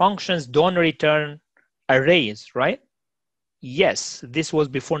because functions don't return arrays, right? Yes, this was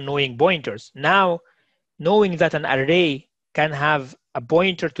before knowing pointers. Now, knowing that an array can have a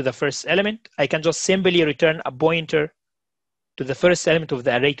pointer to the first element, I can just simply return a pointer to the first element of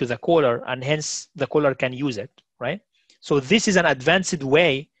the array to the caller, and hence the caller can use it, right? So this is an advanced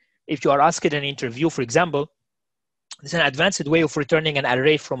way. If you are asked in an interview, for example, this is an advanced way of returning an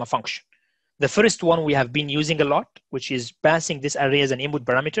array from a function. The first one we have been using a lot, which is passing this array as an input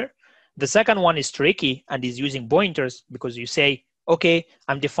parameter. The second one is tricky and is using pointers because you say, okay,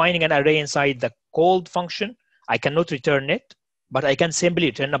 I'm defining an array inside the called function. I cannot return it, but I can simply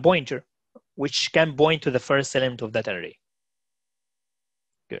return a pointer, which can point to the first element of that array.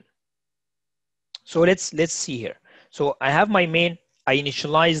 Good. So let's see here. So I have my main, I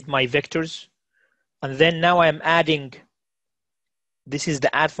initialized my vectors, and then now I'm adding, this is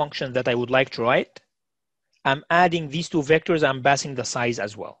the add function that I would like to write. I'm adding these two vectors, I'm passing the size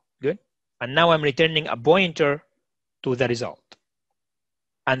as well. Good. And now I'm returning a pointer to the result.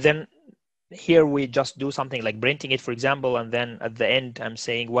 And then here we just do something like printing it, for example, and then at the end, I'm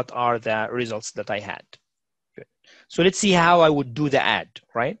saying what are the results that I had. Good. So let's see how I would do the add,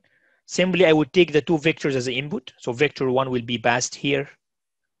 right? Simply, I would take the two vectors as an input. So vector 1 will be passed here.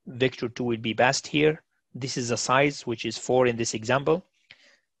 Vector 2 will be passed here. This is the size, which is 4 in this example.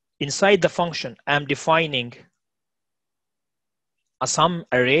 Inside the function, I'm defining a sum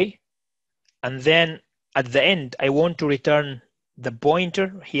array. And then at the end, I want to return the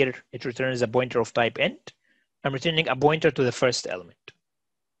pointer. Here, it returns a pointer of type int. I'm returning a pointer to the first element.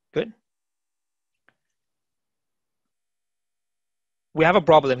 Good. We have a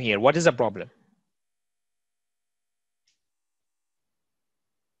problem here. What is the problem?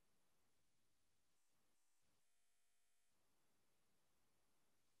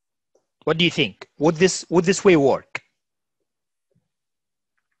 What do you think? Would this way work?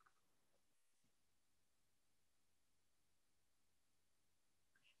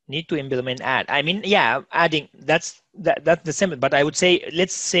 Need to implement add. I mean, yeah, adding, that's the same, but I would say,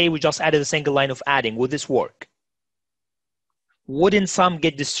 let's say we just added a single line of adding. Would this work? Wouldn't sum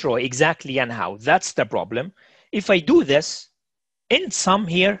get destroyed? Exactly, and how? That's the problem. If I do this, int sum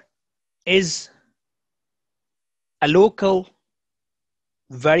here is a local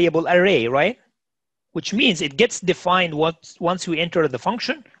variable array, right? Which means it gets defined once you enter the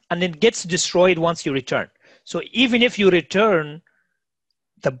function, and it gets destroyed once you return. So even if you return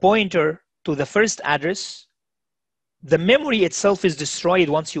the pointer to the first address, the memory itself is destroyed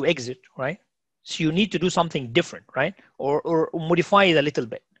once you exit, right? So you need to do something different, right? Or modify it a little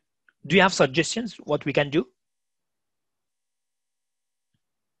bit. Do you have suggestions what we can do?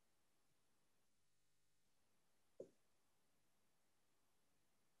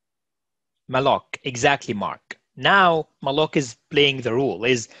 malloc, exactly, Mark. Now malloc is playing the role.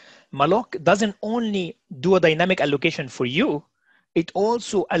 Malloc doesn't only do a dynamic allocation for you, it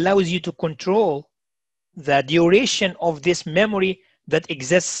also allows you to control the duration of this memory that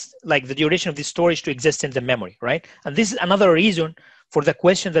exists, like the duration of the storage to exist in the memory, right? And this is another reason for the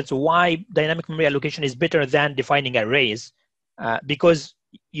question that's why dynamic memory allocation is better than defining arrays, because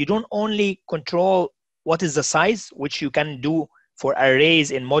you don't only control what is the size, which you can do for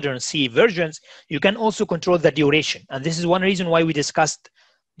arrays in modern C versions, you can also control the duration. And this is one reason why we discussed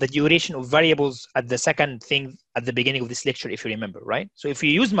the duration of variables at the second thing at the beginning of this lecture, if you remember, right? So if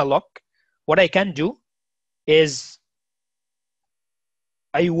you use malloc, what I can do is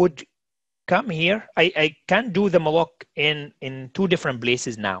I would come here. I can do the malloc in two different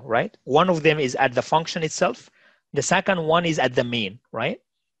places now, right? One of them is at the function itself. The second one is at the main, right?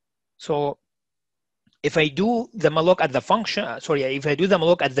 So if I do the malloc at the function, if I do the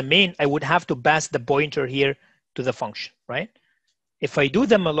malloc at the main, I would have to pass the pointer here to the function, right? If I do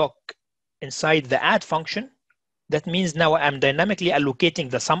the malloc inside the add function, that means now I'm dynamically allocating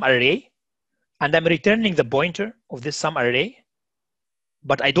the sum array, and I'm returning the pointer of this sum array,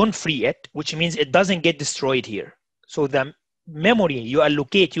 but I don't free it, which means it doesn't get destroyed here. So the memory you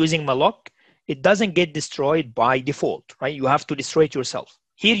allocate using malloc, it doesn't get destroyed by default, right? You have to destroy it yourself.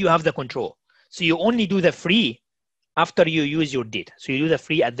 Here you have the control. So you only do the free after you use your data. So you do the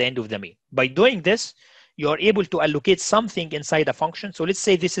free at the end of the main. By doing this, you are able to allocate something inside a function. So let's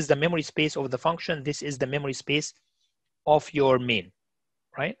say this is the memory space of the function. This is the memory space of your main,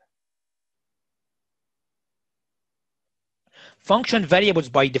 right? Function variables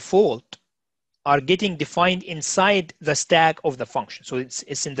by default are getting defined inside the stack of the function. So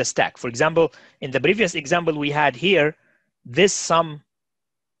it's in the stack. For example, in the previous example we had here, this sum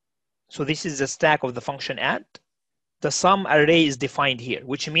So this is the stack of the function add. The sum array is defined here,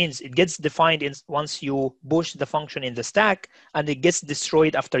 which means it gets defined once you push the function in the stack, and it gets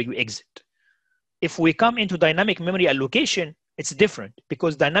destroyed after you exit. If we come into dynamic memory allocation, it's different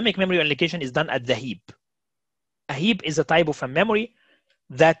because dynamic memory allocation is done at the heap. A heap is a type of a memory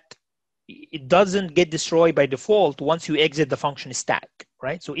that it doesn't get destroyed by default once you exit the function stack,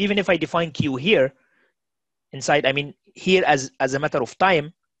 right? So even if I define Q here inside, I mean here as a matter of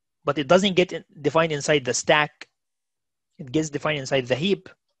time, but it doesn't get defined inside the stack. It gets defined inside the heap,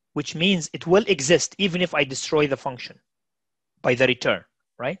 which means it will exist even if I destroy the function by the return,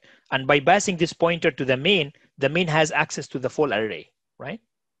 right? And by passing this pointer to the main has access to the full array, right?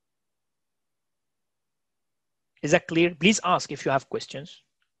 Is that clear? Please ask if you have questions.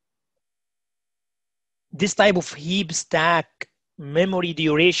 This type of heap stack memory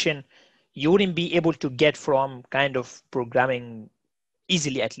duration, you wouldn't be able to get from kind of programming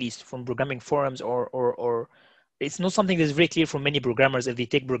easily, at least from programming forums, or it's not something that's very clear for many programmers if they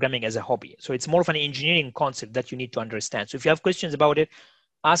take programming as a hobby. So it's more of an engineering concept that you need to understand. So if you have questions about it,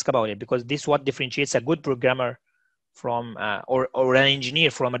 ask about it, because this is what differentiates a good programmer from or an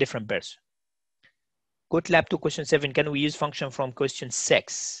engineer from a different person. Go to lab 2, question 7. Can we use function from question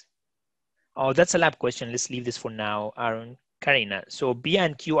 6? Oh, that's a lab question. Let's leave this for now, Aaron. Karina. So B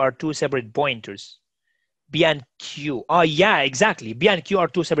and Q are two separate pointers. B and Q. Oh, yeah, exactly. B and Q are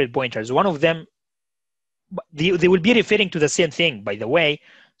two separate pointers. One of them, they will be referring to the same thing, by the way.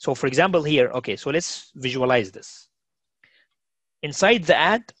 So for example here, okay, so let's visualize this. Inside the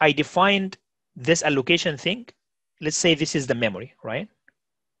add, I defined this allocation thing. Let's say this is the memory, right?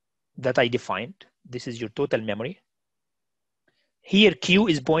 That I defined. This is your total memory. Here, Q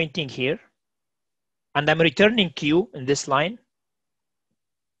is pointing here. And I'm returning Q in this line.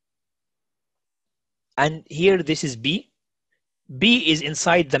 And here, this is B. B is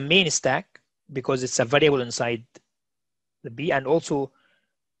inside the main stack because it's a variable inside the B, and also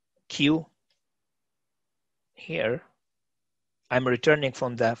Q here. I'm returning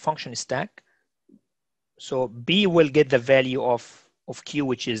from the function stack. So B will get the value of Q,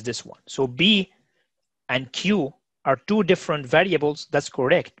 which is this one. So B and Q are two different variables, that's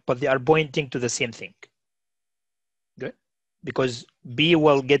correct, but they are pointing to the same thing. Good, because B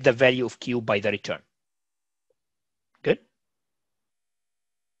will get the value of Q by the return. Good.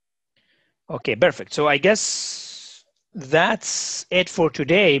 Okay, perfect. So I guess that's it for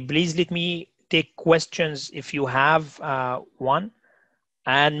today. Please let me take questions if you have one,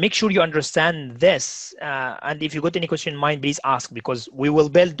 and make sure you understand this. And if you got any question in mind, please ask, because we will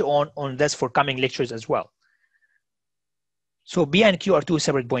build on this for coming lectures as well. So B and Q are two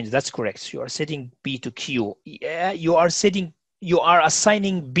separate points. That's correct. So you are setting B to Q. Yeah, you are assigning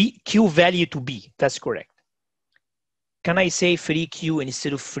Q value to B. That's correct. Can I say free Q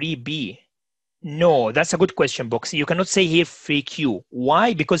instead of free B? No, that's a good question, Boxy. You cannot say here free Q.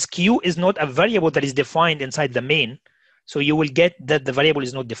 Why? Because Q is not a variable that is defined inside the main. So you will get that the variable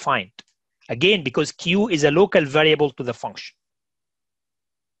is not defined. Again, because Q is a local variable to the function.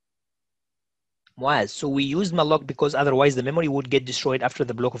 Moaz, so we used malloc because otherwise the memory would get destroyed after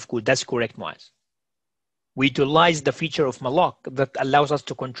the block of code. That's correct, Moaz. We utilize the feature of malloc that allows us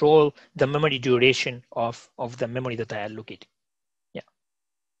to control the memory duration of the memory that I allocated. Yeah.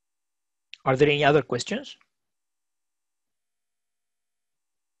 Are there any other questions?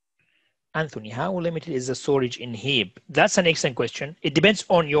 Anthony, how limited is the storage in heap? That's an excellent question. It depends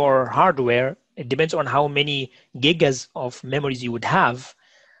on your hardware. It depends on how many gigas of memories you would have.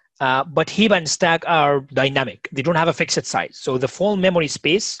 But heap and stack are dynamic. They don't have a fixed size. So the full memory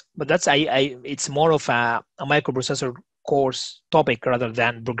space, but that's it's more of a microprocessor course topic rather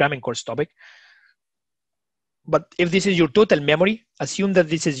than programming course topic. But if this is your total memory, assume that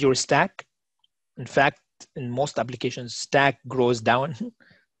this is your stack. In fact, in most applications, stack grows down.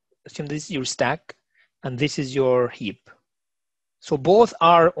 Assume this is your stack and this is your heap. So both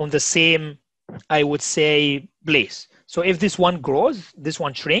are on the same, I would say, place. So if this one grows, this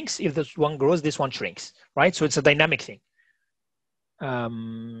one shrinks. If this one grows, this one shrinks, right? So it's a dynamic thing.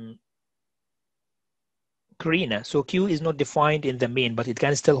 Karina, so Q is not defined in the main, but it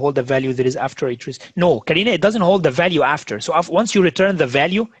can still hold the value that is after it. No, Karina, it doesn't hold the value after. So once you return the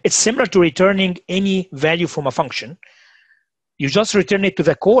value, it's similar to returning any value from a function. You just return it to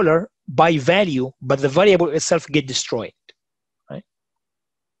the caller by value, but the variable itself gets destroyed, right?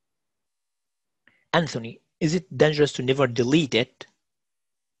 Anthony, is it dangerous to never delete it?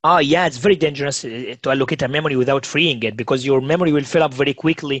 Yeah, it's very dangerous to allocate a memory without freeing it, because your memory will fill up very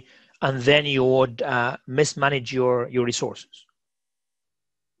quickly and then you would mismanage your resources.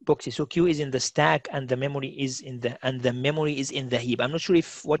 Boxy. So Q is in the stack and the memory is in the heap. I'm not sure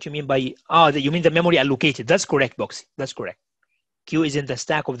if what you mean by you mean the memory allocated. That's correct, Boxy. That's correct. Q is in the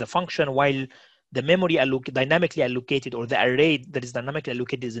stack of the function, while the memory dynamically allocated, or the array that is dynamically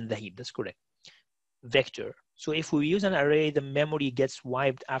allocated, is in the heap. That's correct. Vector. So if we use an array, the memory gets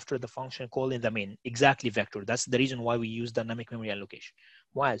wiped after the function call in the main. Exactly, vector. That's the reason why we use dynamic memory allocation.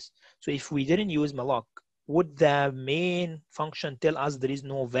 So if we didn't use malloc, would the main function tell us there is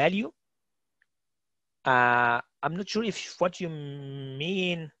no value? I'm not sure if what you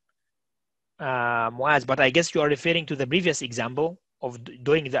mean, Muaz, but I guess you are referring to the previous example of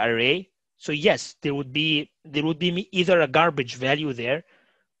doing the array. So yes, there would be either a garbage value there,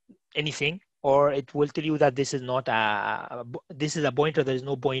 anything, or it will tell you that this is not this is a pointer. There is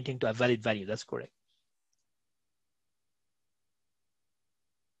no pointing to a valid value. That's correct.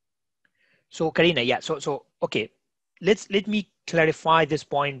 So Karina, yeah. So okay, let me clarify this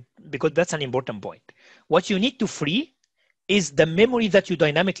point, because that's an important point. What you need to free is the memory that you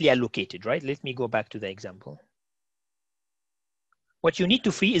dynamically allocated, right? Let me go back to the example. What you need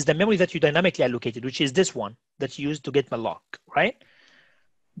to free is the memory that you dynamically allocated, which is this one that you used to get malloc, right?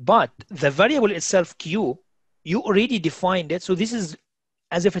 But the variable itself, Q, you already defined it. So this is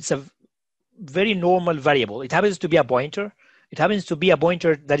as if it's a very normal variable. It happens to be a pointer. It happens to be a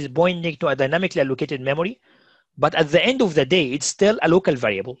pointer that is pointing to a dynamically allocated memory. But at the end of the day, it's still a local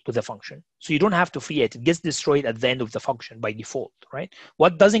variable to the function. So you don't have to free it. It gets destroyed at the end of the function by default, right?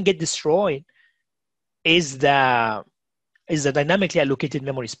 What doesn't get destroyed is the dynamically allocated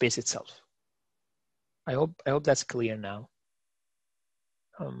memory space itself. I hope that's clear now.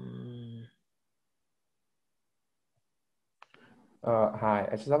 Hi,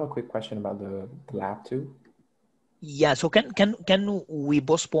 I just have a quick question about the lab too. Yeah, so can we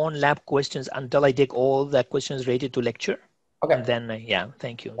postpone lab questions until I take all the questions related to lecture? Okay. And then yeah,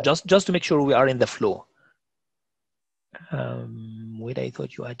 thank you. Just to make sure we are in the flow. Wait, I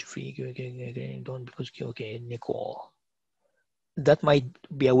thought you had to free. Don't, because okay, Nicole. That might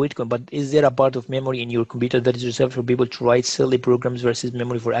be a weird one, but is there a part of memory in your computer that is reserved for people to write silly programs versus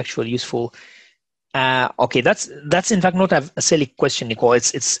memory for actual useful? Okay, that's in fact not a silly question, Nicole.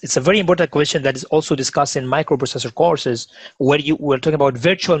 It's a very important question that is also discussed in microprocessor courses, where we're talking about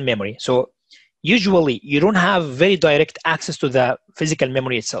virtual memory. So usually you don't have very direct access to the physical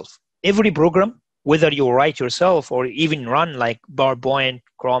memory itself. Every program, whether you write yourself or even run like PowerPoint,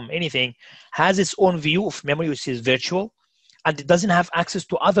 Chrome, anything, has its own view of memory, which is virtual, and it doesn't have access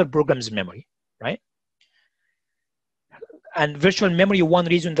to other programs' memory, right? And virtual memory, one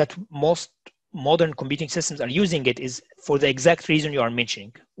reason that most modern computing systems are using it is for the exact reason you are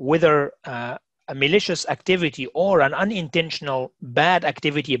mentioning, whether a malicious activity or an unintentional bad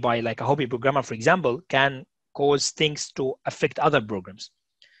activity by like a hobby programmer, for example, can cause things to affect other programs.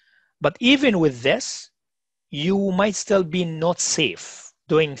 But even with this, you might still be not safe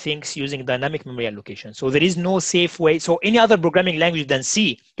doing things using dynamic memory allocation. So there is no safe way. So any other programming language than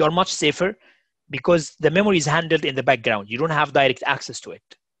C, you are much safer because the memory is handled in the background. You don't have direct access to it.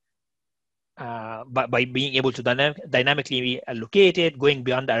 By being able to dynamically allocate it, going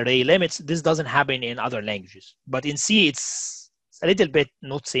beyond array limits, this doesn't happen in other languages. But in C, it's a little bit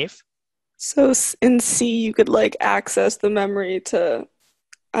not safe. So in C, you could like access the memory to,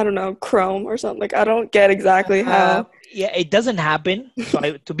 I don't know, Chrome or something. Like I don't get exactly how. Yeah, it doesn't happen.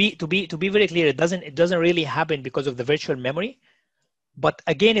 So to be very clear, it doesn't really happen because of the virtual memory. But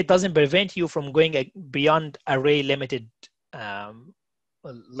again, it doesn't prevent you from going beyond array limited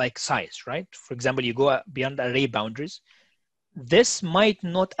like size, right? For example, you go beyond array boundaries. This might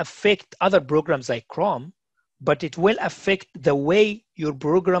not affect other programs like Chrome, but it will affect the way your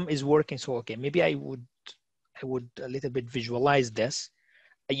program is working. So, okay, maybe I would a little bit visualize this.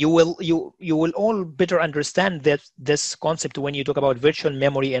 You will all better understand this concept when you talk about virtual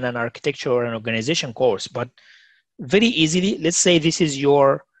memory in an architecture or an organization course. But very easily, let's say this is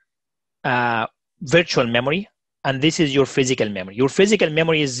your virtual memory, and this is your physical memory. Your physical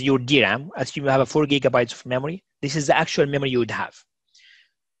memory is your DRAM. As you have a 4 gigabytes of memory, this is the actual memory you would have.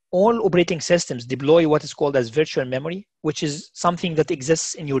 All operating systems deploy what is called as virtual memory, which is something that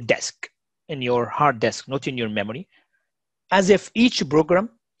exists in your disk, in your hard disk, not in your memory, as if each program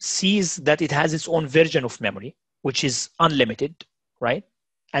sees that it has its own version of memory, which is unlimited, right?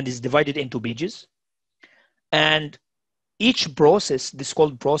 And is divided into pages. And each process, this is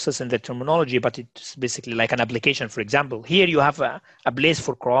called process in the terminology, but it's basically like an application. For example, here you have a place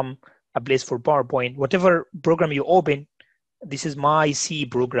for Chrome, a place for PowerPoint, whatever program you open. This is my C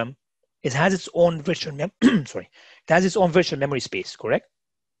program. It has its own virtual sorry. It has its own virtual memory space, correct?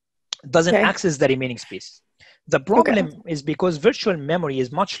 It doesn't access the remaining space. The problem is because virtual memory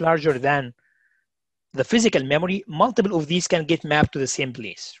is much larger than the physical memory, multiple of these can get mapped to the same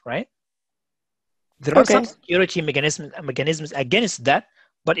place, right? There are some security mechanisms against that,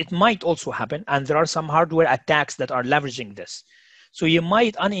 but it might also happen. And there are some hardware attacks that are leveraging this. So you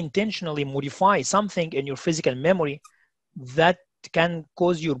might unintentionally modify something in your physical memory that can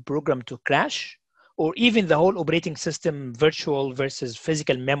cause your program to crash, or even the whole operating system virtual versus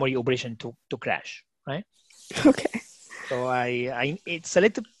physical memory operation to crash, right? Okay. So it's a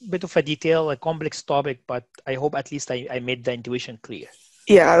little bit of a detail, a complex topic, but I hope at least I made the intuition clear.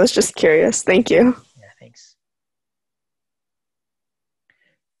 Yeah, I was just curious. Thank you. Yeah, thanks.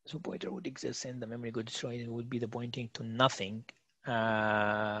 So pointer would exist and the memory got destroyed. It would be the pointing to nothing.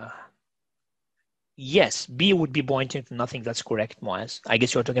 Yes, B would be pointing to nothing. That's correct, Moaz. I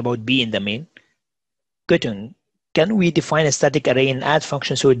guess you're talking about B in the main. Gutun, can we define a static array in add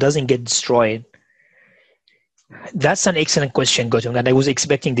function so it doesn't get destroyed? That's an excellent question, Gautam, and I was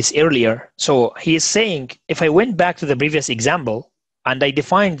expecting this earlier. So he is saying, if I went back to the previous example and I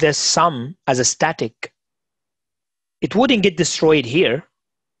defined this sum as a static, it wouldn't get destroyed here.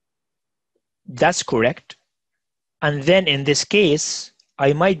 That's correct. And then in this case,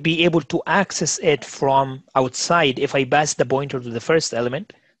 I might be able to access it from outside if I pass the pointer to the first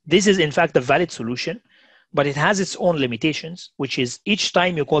element. This is in fact a valid solution, but it has its own limitations, which is each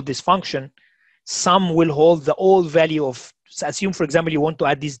time you call this function, sum will hold the old value of, so assume for example, you want to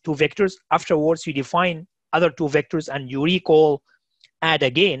add these two vectors. Afterwards, you define other two vectors and you recall add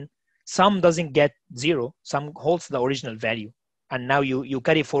again. Sum doesn't get 0, sum holds the original value. And now you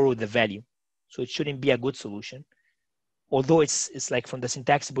carry forward the value. So it shouldn't be a good solution. Although it's like from the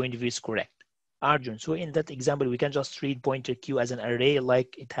syntax point of view, it's correct. Arjun, so in that example, we can just treat pointer q as an array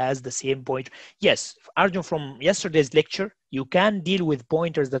like it has the same pointer. Yes, Arjun, from yesterday's lecture, you can deal with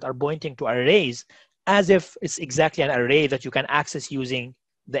pointers that are pointing to arrays as if it's exactly an array that you can access using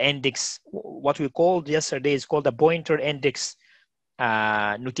the index. What we called yesterday is called a pointer index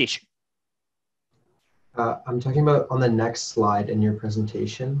notation. I'm talking about on the next slide in your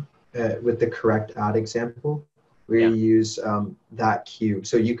presentation with the correct add example, where you use that cube.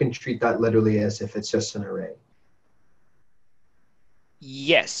 So you can treat that literally as if it's just an array.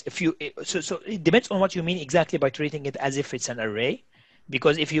 Yes, if you so it depends on what you mean exactly by treating it as if it's an array.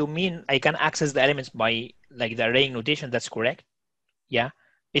 Because if you mean I can access the elements by like the array notation, that's correct. Yeah,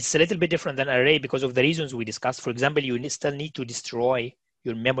 it's a little bit different than array because of the reasons we discussed. For example, you still need to destroy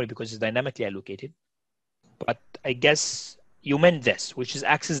your memory because it's dynamically allocated. But I guess you meant this, which is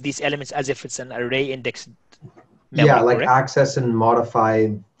access these elements as if it's an array indexed memory, yeah, like correct? access and modify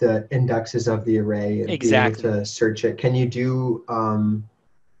the indexes of the array and exactly. be able to search it. Can you do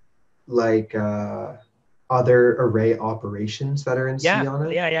other array operations that are in C on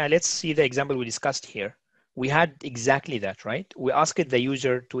it? Yeah. Let's see the example we discussed here. We had exactly that, right? We asked the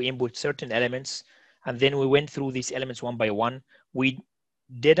user to input certain elements, and then we went through these elements one by one. We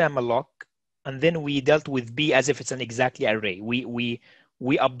did a malloc, and then we dealt with B as if it's an exactly array. We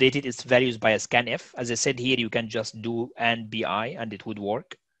updated its values by a scanf. As I said here, you can just do and BI and it would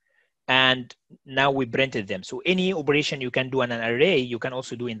work. And now we printed them. So any operation you can do on an array, you can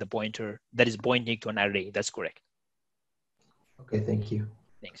also do in the pointer that is pointing to an array. That's correct. Okay, thank you.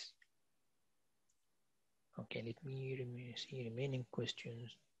 Thanks. Okay, let me see remaining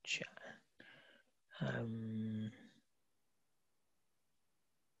questions.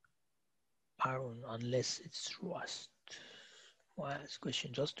 Aaron, unless it's Rust. Well, this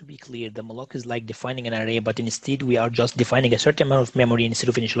question, just to be clear, the malloc is like defining an array, but instead we are just defining a certain amount of memory instead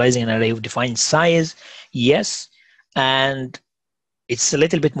of initializing an array of defined size. Yes, and it's a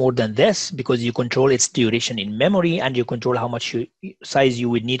little bit more than this because you control its duration in memory and you control how much size you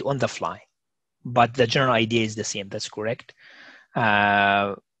would need on the fly. But the general idea is the same. That's correct.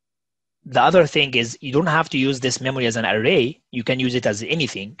 The other thing is you don't have to use this memory as an array. You can use it as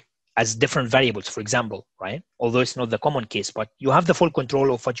anything, as different variables, for example, right? Although it's not the common case, but you have the full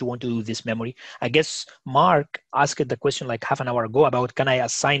control of what you want to do with this memory. I guess Mark asked the question like half an hour ago about, can I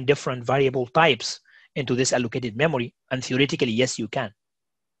assign different variable types into this allocated memory? And theoretically, yes, you can.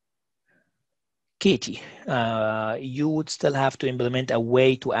 Katie, you would still have to implement a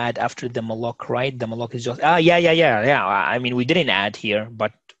way to add after the malloc, right? The malloc is just, yeah. I mean, we didn't add here,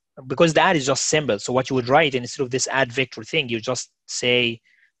 but because the add is just simple. So what you would write instead of this add vector thing, you just say,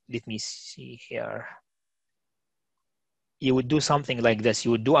 let me see here. You would do something like this.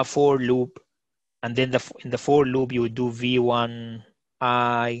 You would do a for loop, and then in the for loop, you would do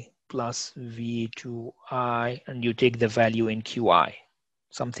v1i plus v2i, and you take the value in qi.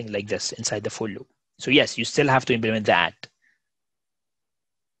 Something like this inside the for loop. So yes, you still have to implement that.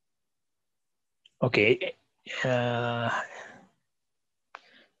 Okay,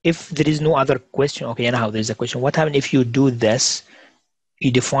 If there is no other question, okay, anyhow, there's a question. What happens if you do this?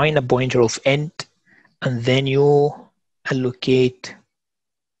 You define a pointer of int, and then you allocate.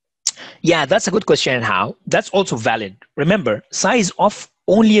 Yeah, that's a good question. And how? That's also valid. Remember, size of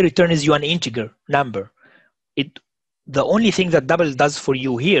only returns you an integer number. The only thing that double does for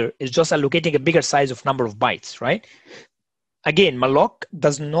you here is just allocating a bigger size of number of bytes, right? Again, malloc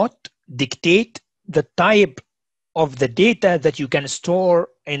does not dictate the type of the data that you can store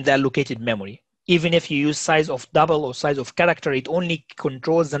in the allocated memory. Even if you use size of double or size of character, it only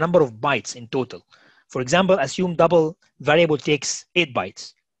controls the number of bytes in total. For example, assume double variable takes 8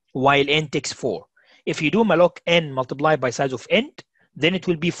 bytes, while n takes 4. If you do malloc n multiplied by size of int, then it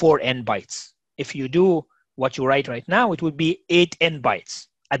will be 4n bytes. If you do what you write right now, it would be 8n bytes.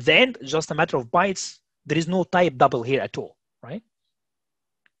 At the end, just a matter of bytes. There is no type double here at all, right?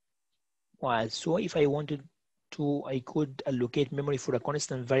 Well, so if I wanted to, I could allocate memory for a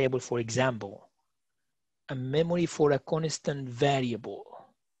constant variable, for example. A memory for a constant variable.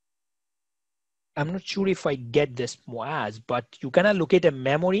 I'm not sure if I get this, Muaz, but you can allocate a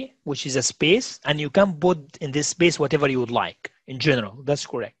memory, which is a space, and you can put in this space whatever you would like in general. That's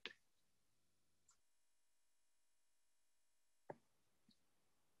correct.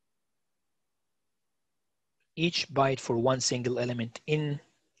 Each byte for one single element in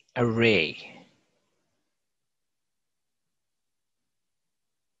array.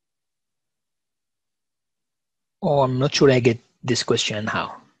 Oh, I'm not sure I get this question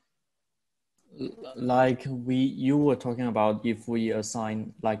how. Like you were talking about, if we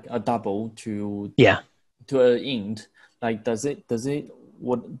assign like a double to an int, like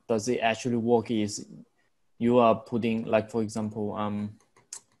what does it actually work is you are putting, like, for example,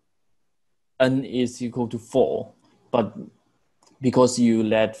 n is equal to 4, but because you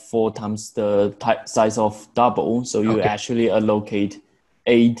let 4 times the size of double, so you actually allocate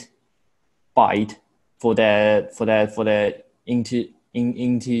 8 byte for that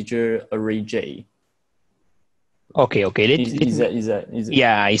integer array j. Okay.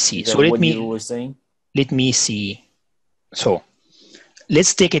 Yeah, I see. So let me. You were saying? Let me see. So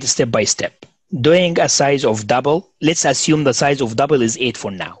let's take it step by step. Doing a size of double. Let's assume the size of double is 8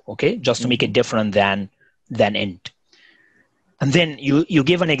 for now. Okay, just to make it different than int. And then you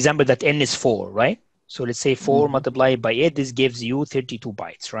give an example that n is 4, right? So let's say 4 multiplied by 8. This gives you 32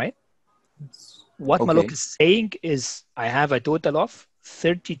 bytes, right? What malloc is saying is I have a total of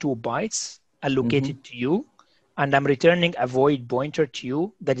 32 bytes allocated to you, and I'm returning a void pointer to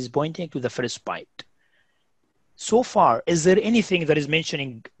you that is pointing to the first byte. So far, is there anything that is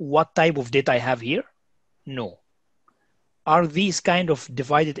mentioning what type of data I have here? No. Are these kind of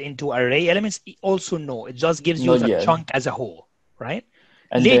divided into array elements? Also no. It just gives you the chunk as a whole, right?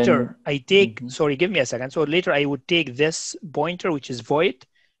 And later I take, sorry, give me a second. So later I would take this pointer, which is void,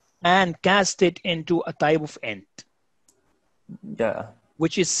 and cast it into a type of int. Yeah.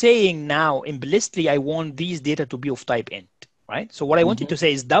 Which is saying now implicitly I want these data to be of type int, right? So what I wanted to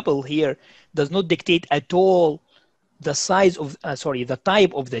say is double here does not dictate at all the size of, the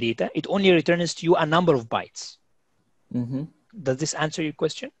type of the data. It only returns to you a number of bytes. Does this answer your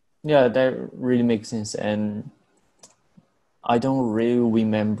question? Yeah, that really makes sense. And I don't really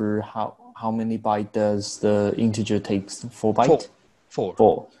remember how many bytes does the integer takes. 4 bytes?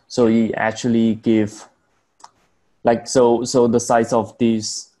 4. So you actually give, like, so the size of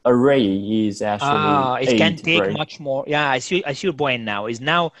this array is actually 8, it can take right? much more. Yeah, I see your point now. Is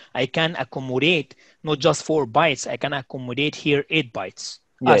now I can accommodate not just 4 bytes. I can accommodate here 8 bytes.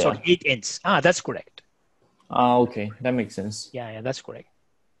 8 ints. That's correct. Okay, that makes sense. Yeah, that's correct.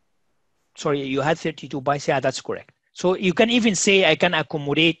 Sorry, you had 32 bytes. Yeah, that's correct. So you can even say I can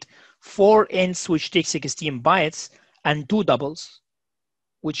accommodate 4 ints, which take 16 bytes, and 2 doubles,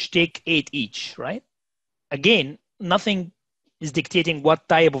 which take 8 each, right? Again, nothing is dictating what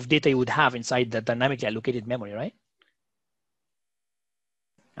type of data you would have inside the dynamically allocated memory, right?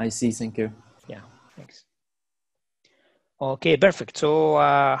 I see, thank you. Yeah, thanks. Okay, perfect. So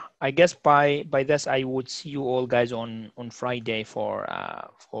I guess by this, I would see you all guys on Friday for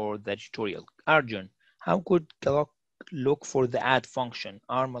the tutorial. Arjun, how could calloc look for the add function?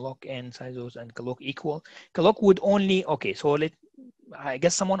 Are malloc n sizes and calloc equal? Calloc would only, okay, so I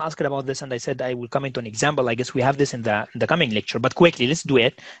guess someone asked about this and I said I will comment on example. I guess we have this in the coming lecture, but quickly, let's do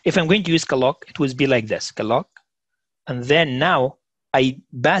it. If I'm going to use calloc, it would be like this, calloc. And then now I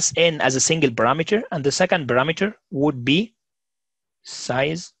pass in as a single parameter, and the second parameter would be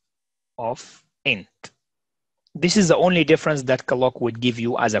size of int. This is the only difference that calloc would give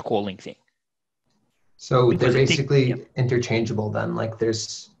you as a calling thing. So they're basically interchangeable then, like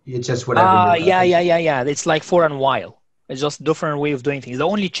there's It's just whatever. Yeah. It's like for and while. It's just different way of doing things. The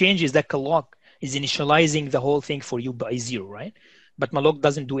only change is that calloc is initializing the whole thing for you by 0, right? But malloc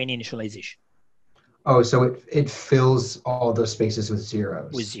doesn't do any initialization. Oh, so it fills all those spaces with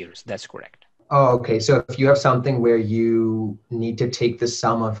zeros. With zeros, that's correct. Oh, okay. So if you have something where you need to take the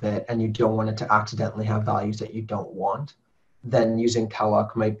sum of it and you don't want it to accidentally have values that you don't want, then using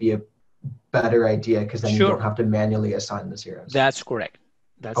calloc might be a better idea because then you don't have to manually assign the zeros. That's correct.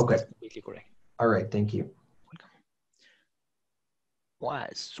 That's okay. That's completely correct. All right, thank you.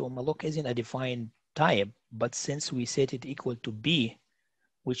 So malloc isn't a defined type, but since we set it equal to b,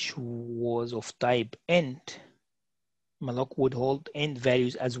 which was of type int, malloc would hold int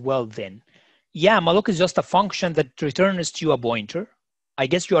values as well then. Yeah, malloc is just a function that returns to you a pointer. I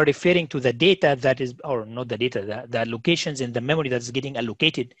guess you are referring to the data that is, or not the data, the allocations in the memory that's getting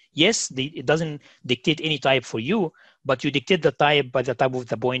allocated. Yes, it doesn't dictate any type for you, but you dictate the type by the type of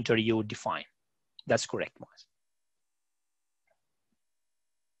the pointer you define. That's correct, Moaz.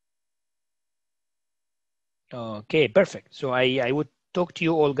 Okay, perfect. So I would talk to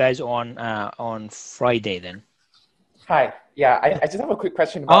you all guys on Friday then. Hi. Yeah, I just have a quick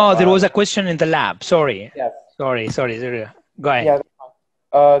question about... Oh, there was a question in the lab. Sorry. Yes. Sorry. Go ahead. Yeah.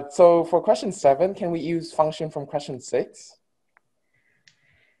 So for question 7, can we use function from question 6?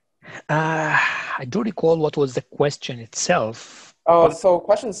 I don't recall what was the question itself. Oh, so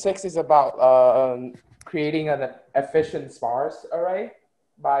question 6 is about creating an efficient sparse array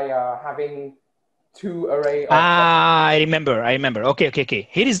by having 2 array of... I remember. Okay.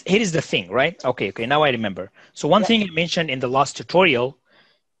 Here is the thing, right? Okay. Now I remember. So one thing I mentioned in the last tutorial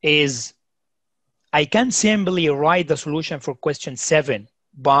is I can simply write the solution for question 7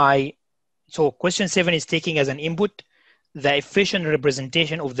 by, so question 7 is taking as an input the efficient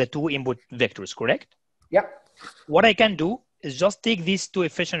representation of the 2 input vectors, correct? Yeah. What I can do is just take these 2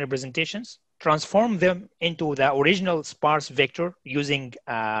 efficient representations, transform them into the original sparse vector using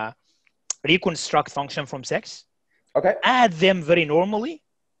reconstruct function from sex, add them very normally,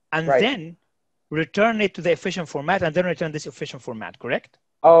 and then return it to the efficient format, and then return this efficient format, correct?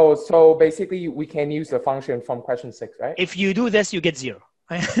 Oh, so basically we can use the function from question 6, right? If you do this, you get 0.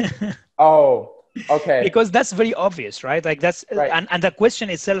 Oh, okay. Because that's very obvious, right? Like that's, and the question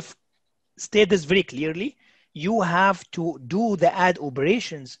itself states this very clearly. You have to do the add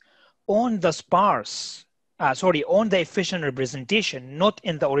operations on the sparse, on the efficient representation, not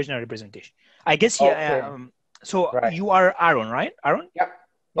in the original representation. I guess, you are Aaron, right? Aaron? Yeah.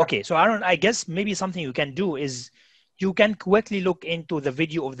 Okay, so Aaron, I guess maybe something you can do is you can quickly look into the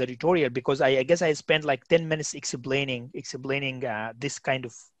video of the tutorial, because I guess I spent like 10 minutes explaining this kind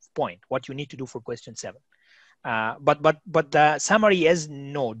of point, what you need to do for question 7. But the summary is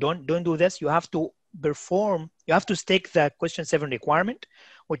no, don't do this. You have to stake the question 7 requirement,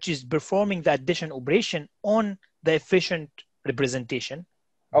 which is performing the addition operation on the efficient representation.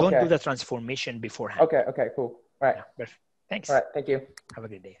 Don't do the transformation beforehand. Okay, cool. All right. Yeah, perfect. Thanks. All right, thank you. Have a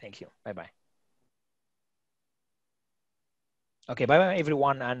good day. Thank you. Bye-bye. Okay, bye-bye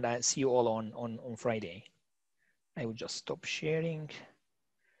everyone, and see you all on Friday. I will just stop sharing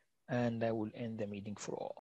and I will end the meeting for all.